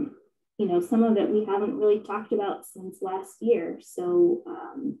you know, some of it we haven't really talked about since last year. So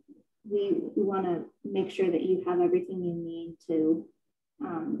we want to make sure that you have everything you need to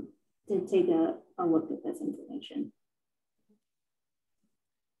take a look at this information.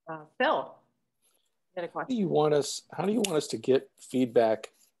 Phil, you got a question? How do you want us to get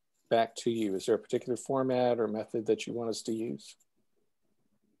feedback back to you? Is there a particular format or method that you want us to use?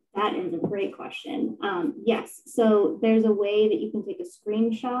 That is a great question. Yes, so there's a way that you can take a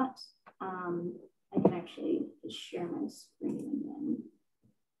screenshot. I can actually just share my screen again.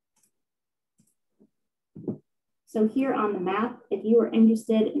 So here on the map, if you were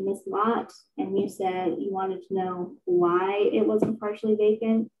interested in this lot and you said you wanted to know why it wasn't partially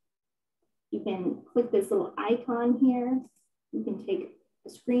vacant, you can click this little icon here. You can take a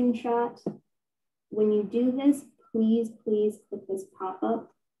screenshot. When you do this, please click this pop-up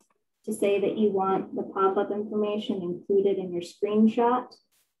to say that you want the pop-up information included in your screenshot.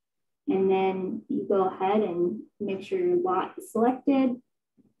 And then you go ahead and make sure your lot is selected,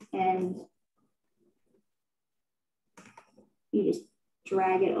 and you just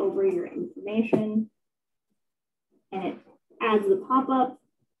drag it over your information, and it adds the pop-up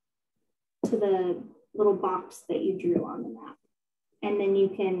to the little box that you drew on the map. And then you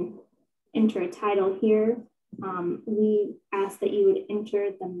can enter a title here. We ask that you would enter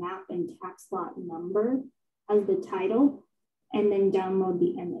the map and tax lot number as the title, and then download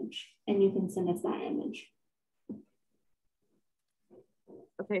the image, and you can send us that image.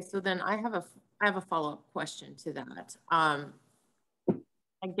 Okay, so then I have a follow-up question to that.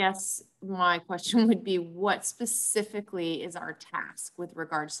 I guess my question would be, what specifically is our task with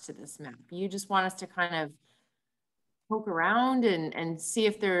regards to this map? You just want us to kind of poke around and see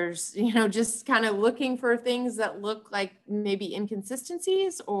if there's, you know, just kind of looking for things that look like maybe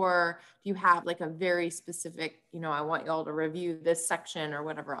inconsistencies, or do you have like a very specific, you know, I want y'all to review this section or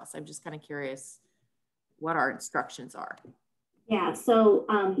whatever else? I'm just kind of curious what our instructions are. Yeah, so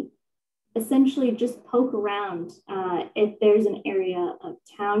essentially just poke around. If there's an area of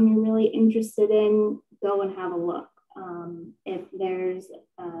town you're really interested in, go and have a look. If there's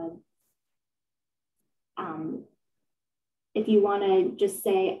if you want to just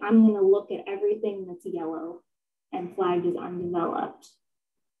say, I'm going to look at everything that's yellow and flagged as undeveloped,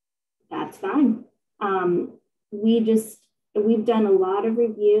 that's fine. We've done a lot of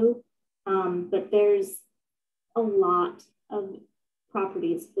review, but there's a lot of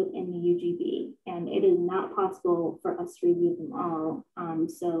properties within the UGB, and it is not possible for us to review them all.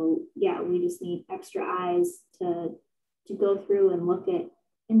 So yeah, we just need extra eyes to go through and look at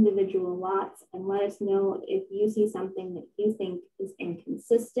individual lots and let us know if you see something that you think is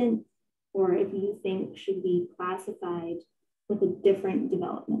inconsistent, or if you think should be classified with a different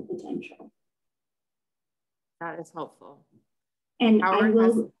development potential. That is helpful. And Howard I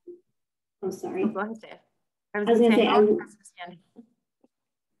will, oh, sorry. Oh, go ahead, Dave. I was going to say,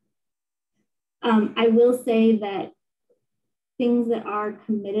 I will say that things that are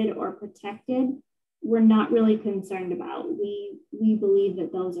committed or protected, we're not really concerned about. We believe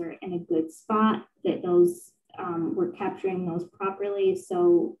that those are in a good spot, that those we're capturing those properly.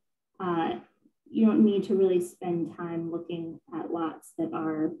 So you don't need to really spend time looking at lots that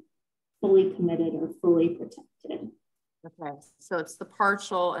are fully committed or fully protected. Okay, so it's the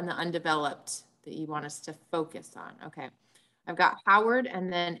partial and the undeveloped that you want us to focus on. Okay, I've got Howard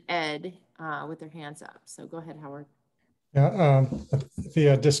and then Ed with their hands up. So go ahead, Howard.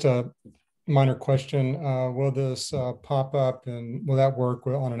 Yeah, just a minor question. Will this pop up, and will that work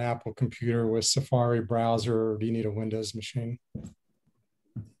on an Apple computer with Safari browser, or do you need a Windows machine?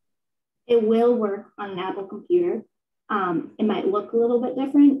 It will work on an Apple computer. It might look a little bit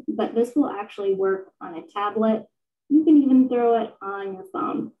different, but this will actually work on a tablet. You can even throw it on your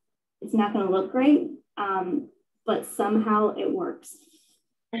phone. It's not going to look great, but somehow it works.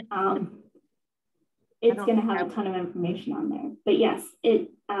 It's going to have a ton of information on there. But yes,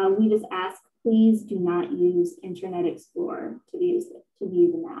 we just ask, please do not use Internet Explorer to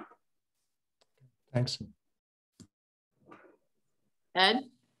view the map. Thanks. Ed?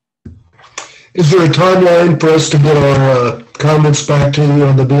 Is there a timeline for us to get our comments back to you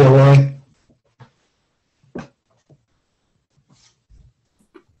on the BLI?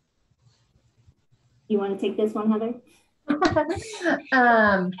 You want to take this one, Heather?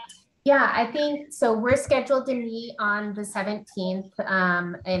 Yeah, I think so. We're scheduled to meet on the 17th,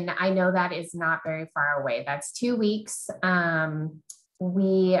 and I know that is not very far away. That's 2 weeks.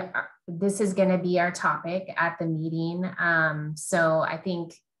 This is going to be our topic at the meeting. So I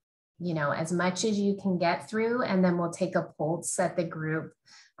think, you know, as much as you can get through, and then we'll take a pulse at the group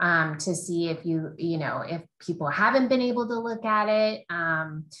to see if if people haven't been able to look at it.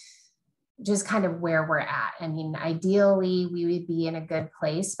 Just kind of where we're at. I mean, ideally, we would be in a good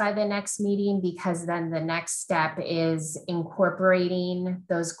place by the next meeting, because then the next step is incorporating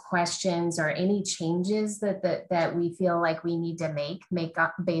those questions or any changes that we feel like we need to make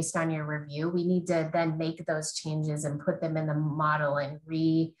up based on your review. We need to then make those changes and put them in the model and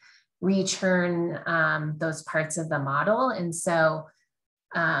return those parts of the model. And so,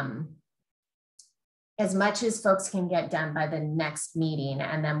 as much as folks can get done by the next meeting,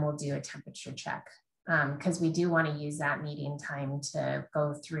 and then we'll do a temperature check, because we do want to use that meeting time to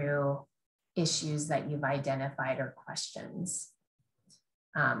go through issues that you've identified or questions.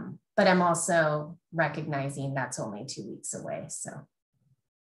 But I'm also recognizing that's only 2 weeks away. So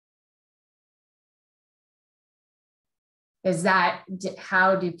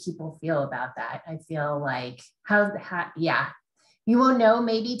how do people feel about that? I feel like, yeah, you won't know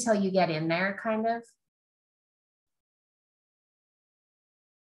maybe till you get in there, kind of.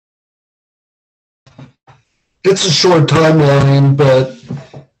 It's a short timeline, but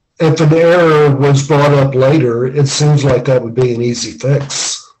if an error was brought up later, it seems like that would be an easy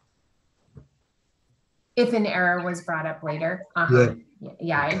fix. If an error was brought up later,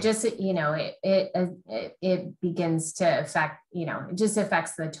 yeah, it just, it begins to affect, it just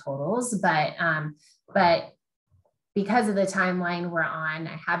affects the totals, but because of the timeline we're on,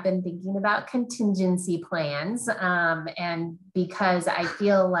 I have been thinking about contingency plans, and because I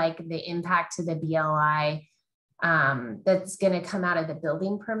feel like the impact to the BLI that's going to come out of the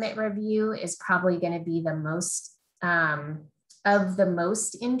building permit review is probably going to be the most of the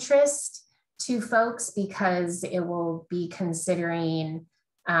most interest to folks, because it will be considering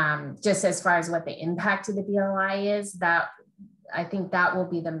just as far as what the impact of the BLI is, that I think that will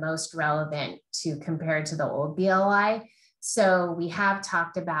be the most relevant to compare to the old BLI. So we have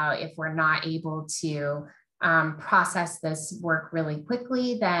talked about if we're not able to process this work really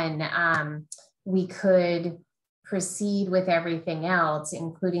quickly, then we could proceed with everything else,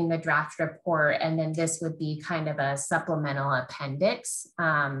 including the draft report. And then this would be kind of a supplemental appendix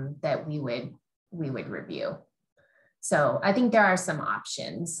that we would review. So I think there are some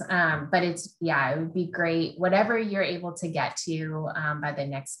options, but it's, yeah, it would be great. Whatever you're able to get to by the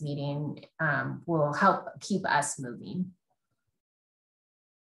next meeting will help keep us moving.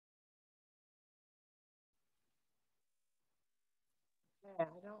 Yeah,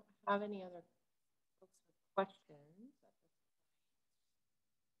 I don't have any other questions.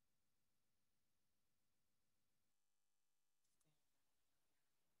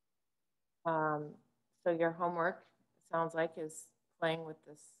 So your homework sounds like is playing with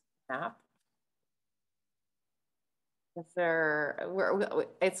this map. Is there,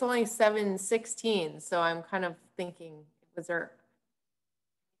 it's only 7:16, so I'm kind of thinking, was there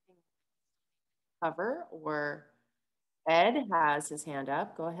cover, or Ed has his hand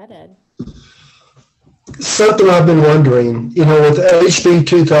up? Go ahead, Ed. Something I've been wondering, you know, with HB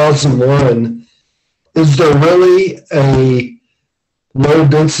 2001, is there really a low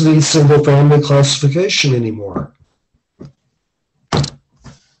density single family classification anymore?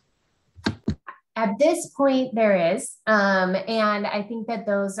 At this point, there is, and I think that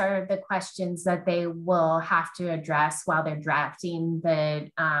those are the questions that they will have to address while they're drafting the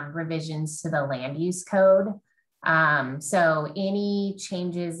revisions to the land use code. So any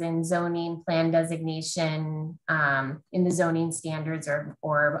changes in zoning plan designation, in the zoning standards,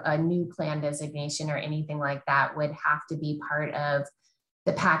 or a new plan designation or anything like that would have to be part of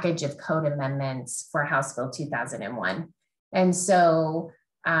the package of code amendments for House Bill 2001. And so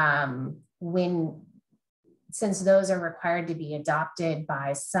since those are required to be adopted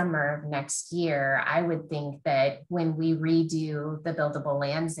by summer of next year, I would think that when we redo the Buildable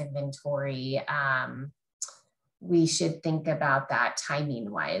Lands Inventory, we should think about that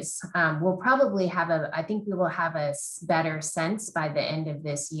timing wise. We'll probably have I think we will have a better sense by the end of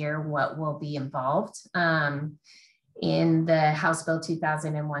this year what will be involved in the House Bill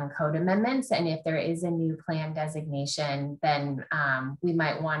 2001 code amendments. And if there is a new plan designation, then we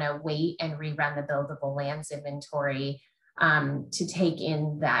might want to wait and rerun the Buildable Lands Inventory to take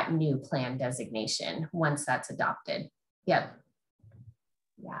in that new plan designation once that's adopted. Yep.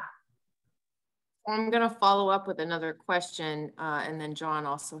 Yeah. I'm going to follow up with another question, and then John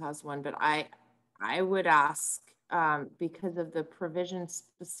also has one, but I would ask, because of the provision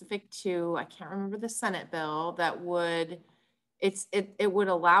specific to, I can't remember the Senate bill, that would, it would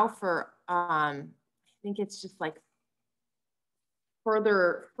allow for, I think it's just like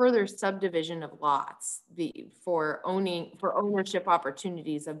further subdivision of lots for ownership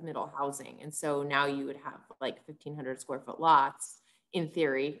opportunities of middle housing. And so now you would have like 1,500 square foot lots in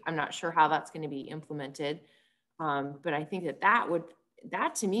theory. I'm not sure how that's going to be implemented. But I think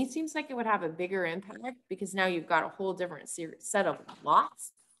that to me seems like it would have a bigger impact, because now you've got a whole different set of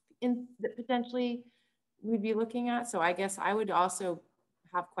lots that potentially we'd be looking at. So I guess I would also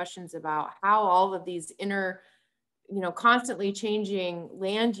have questions about how all of these constantly changing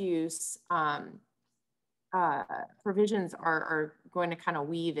land use provisions are going to kind of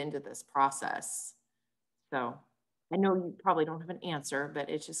weave into this process. So I know you probably don't have an answer, but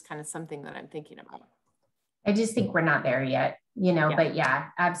it's just kind of something that I'm thinking about. I just think we're not there yet, Yeah. But yeah,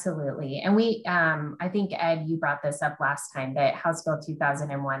 absolutely. And we, I think, Ed, you brought this up last time, that House Bill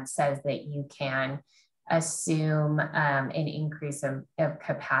 2001 says that you can assume an increase of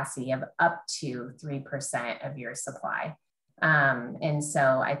capacity of up to 3% of your supply. And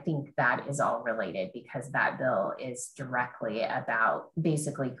so I think that is all related, because that bill is directly about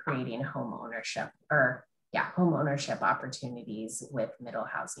basically creating home ownership opportunities with middle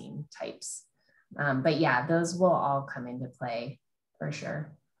housing types. But yeah, those will all come into play for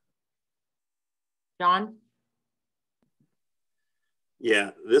sure. John?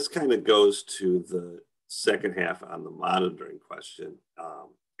 Yeah, this kind of goes to the second half on the monitoring question,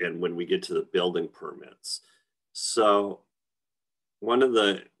 and when we get to the building permits. So one of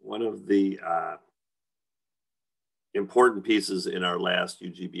the important pieces in our last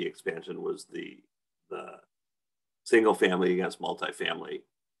UGB expansion was the single family against multifamily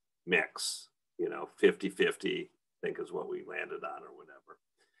mix, 50-50, I think is what we landed on, or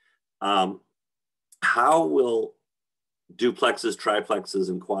whatever. How will duplexes, triplexes,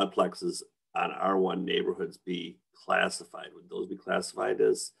 and quadplexes on R1 neighborhoods be classified? Would those be classified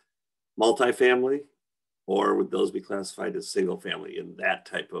as multifamily, or would those be classified as single family in that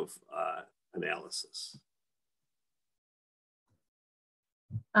type of analysis?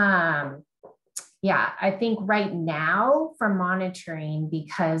 Yeah, I think right now for monitoring,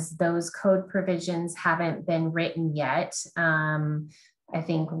 because those code provisions haven't been written yet, I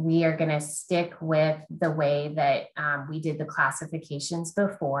think we are going to stick with the way that we did the classifications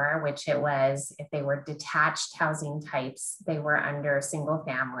before, which it was if they were detached housing types, they were under single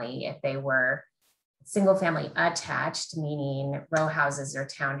family. If they were single family attached, meaning row houses or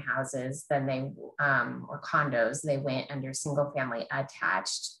townhouses, then they, or condos, they went under single family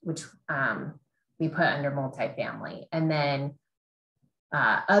attached, which we put under multifamily. And then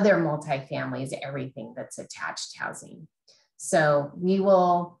other multifamilies, everything that's attached housing. So we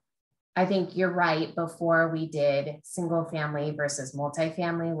will, I think you're right, before we did single family versus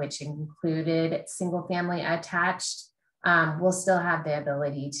multifamily, which included single family attached, we'll still have the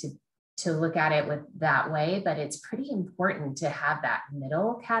ability to look at it with that way, but it's pretty important to have that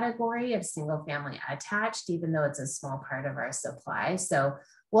middle category of single family attached, even though it's a small part of our supply. So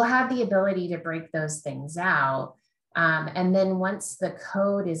we'll have the ability to break those things out. And then once the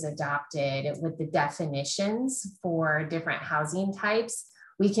code is adopted with the definitions for different housing types,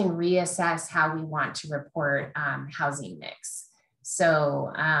 we can reassess how we want to report housing mix.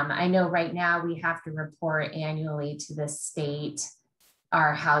 So I know right now we have to report annually to the state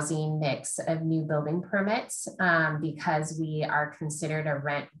our housing mix of new building permits because we are considered a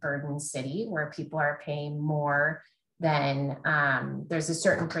rent burden city where people are paying more than there's a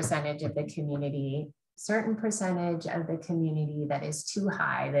certain percentage of the community that is too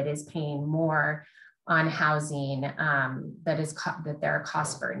high, that is paying more on housing that they're a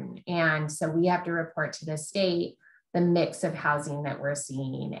cost burden. And so we have to report to the state the mix of housing that we're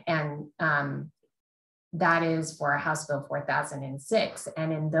seeing. And that is for House Bill 4006.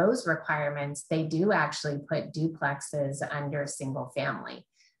 And in those requirements, they do actually put duplexes under single family.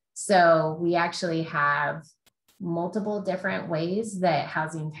 So we actually have multiple different ways that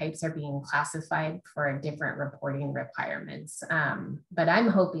housing types are being classified for different reporting requirements. But I'm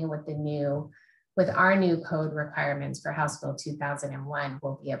hoping with our new code requirements for House Bill 2001,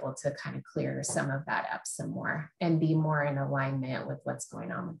 we'll be able to kind of clear some of that up some more and be more in alignment with what's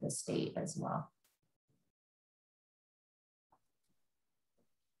going on with the state as well.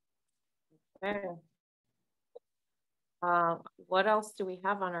 Okay. What else do we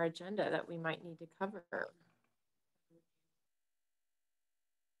have on our agenda that we might need to cover?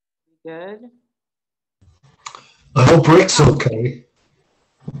 Good. I hope Rick's okay.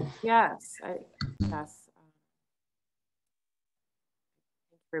 Yes, yes.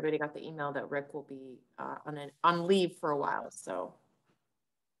 Everybody got the email that Rick will be on leave for a while. So,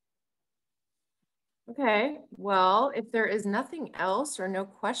 okay. Well, if there is nothing else or no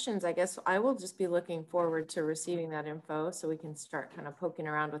questions, I guess I will just be looking forward to receiving that info so we can start kind of poking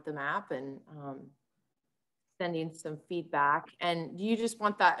around with the map and sending some feedback. And do you just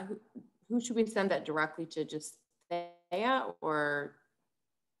want that? Who should we send that directly to? Just Thea, or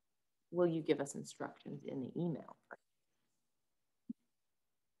will you give us instructions in the email?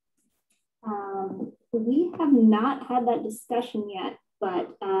 We have not had that discussion yet,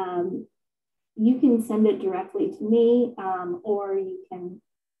 but you can send it directly to me, or you can,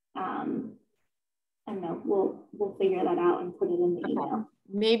 I don't know, we'll figure that out and put it in the email.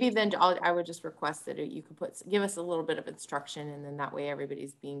 Maybe then I would just request that you could give us a little bit of instruction, and then that way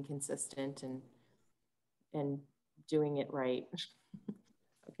everybody's being consistent and doing it right.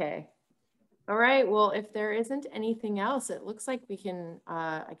 Okay. All right. Well, if there isn't anything else, it looks like we can,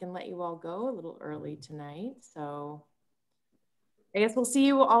 I can let you all go a little early tonight. So I guess we'll see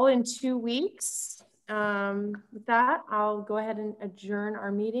you all in 2 weeks. With that, I'll go ahead and adjourn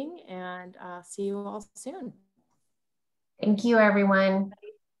our meeting and see you all soon. Thank you, everyone.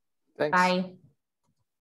 Thanks. Bye.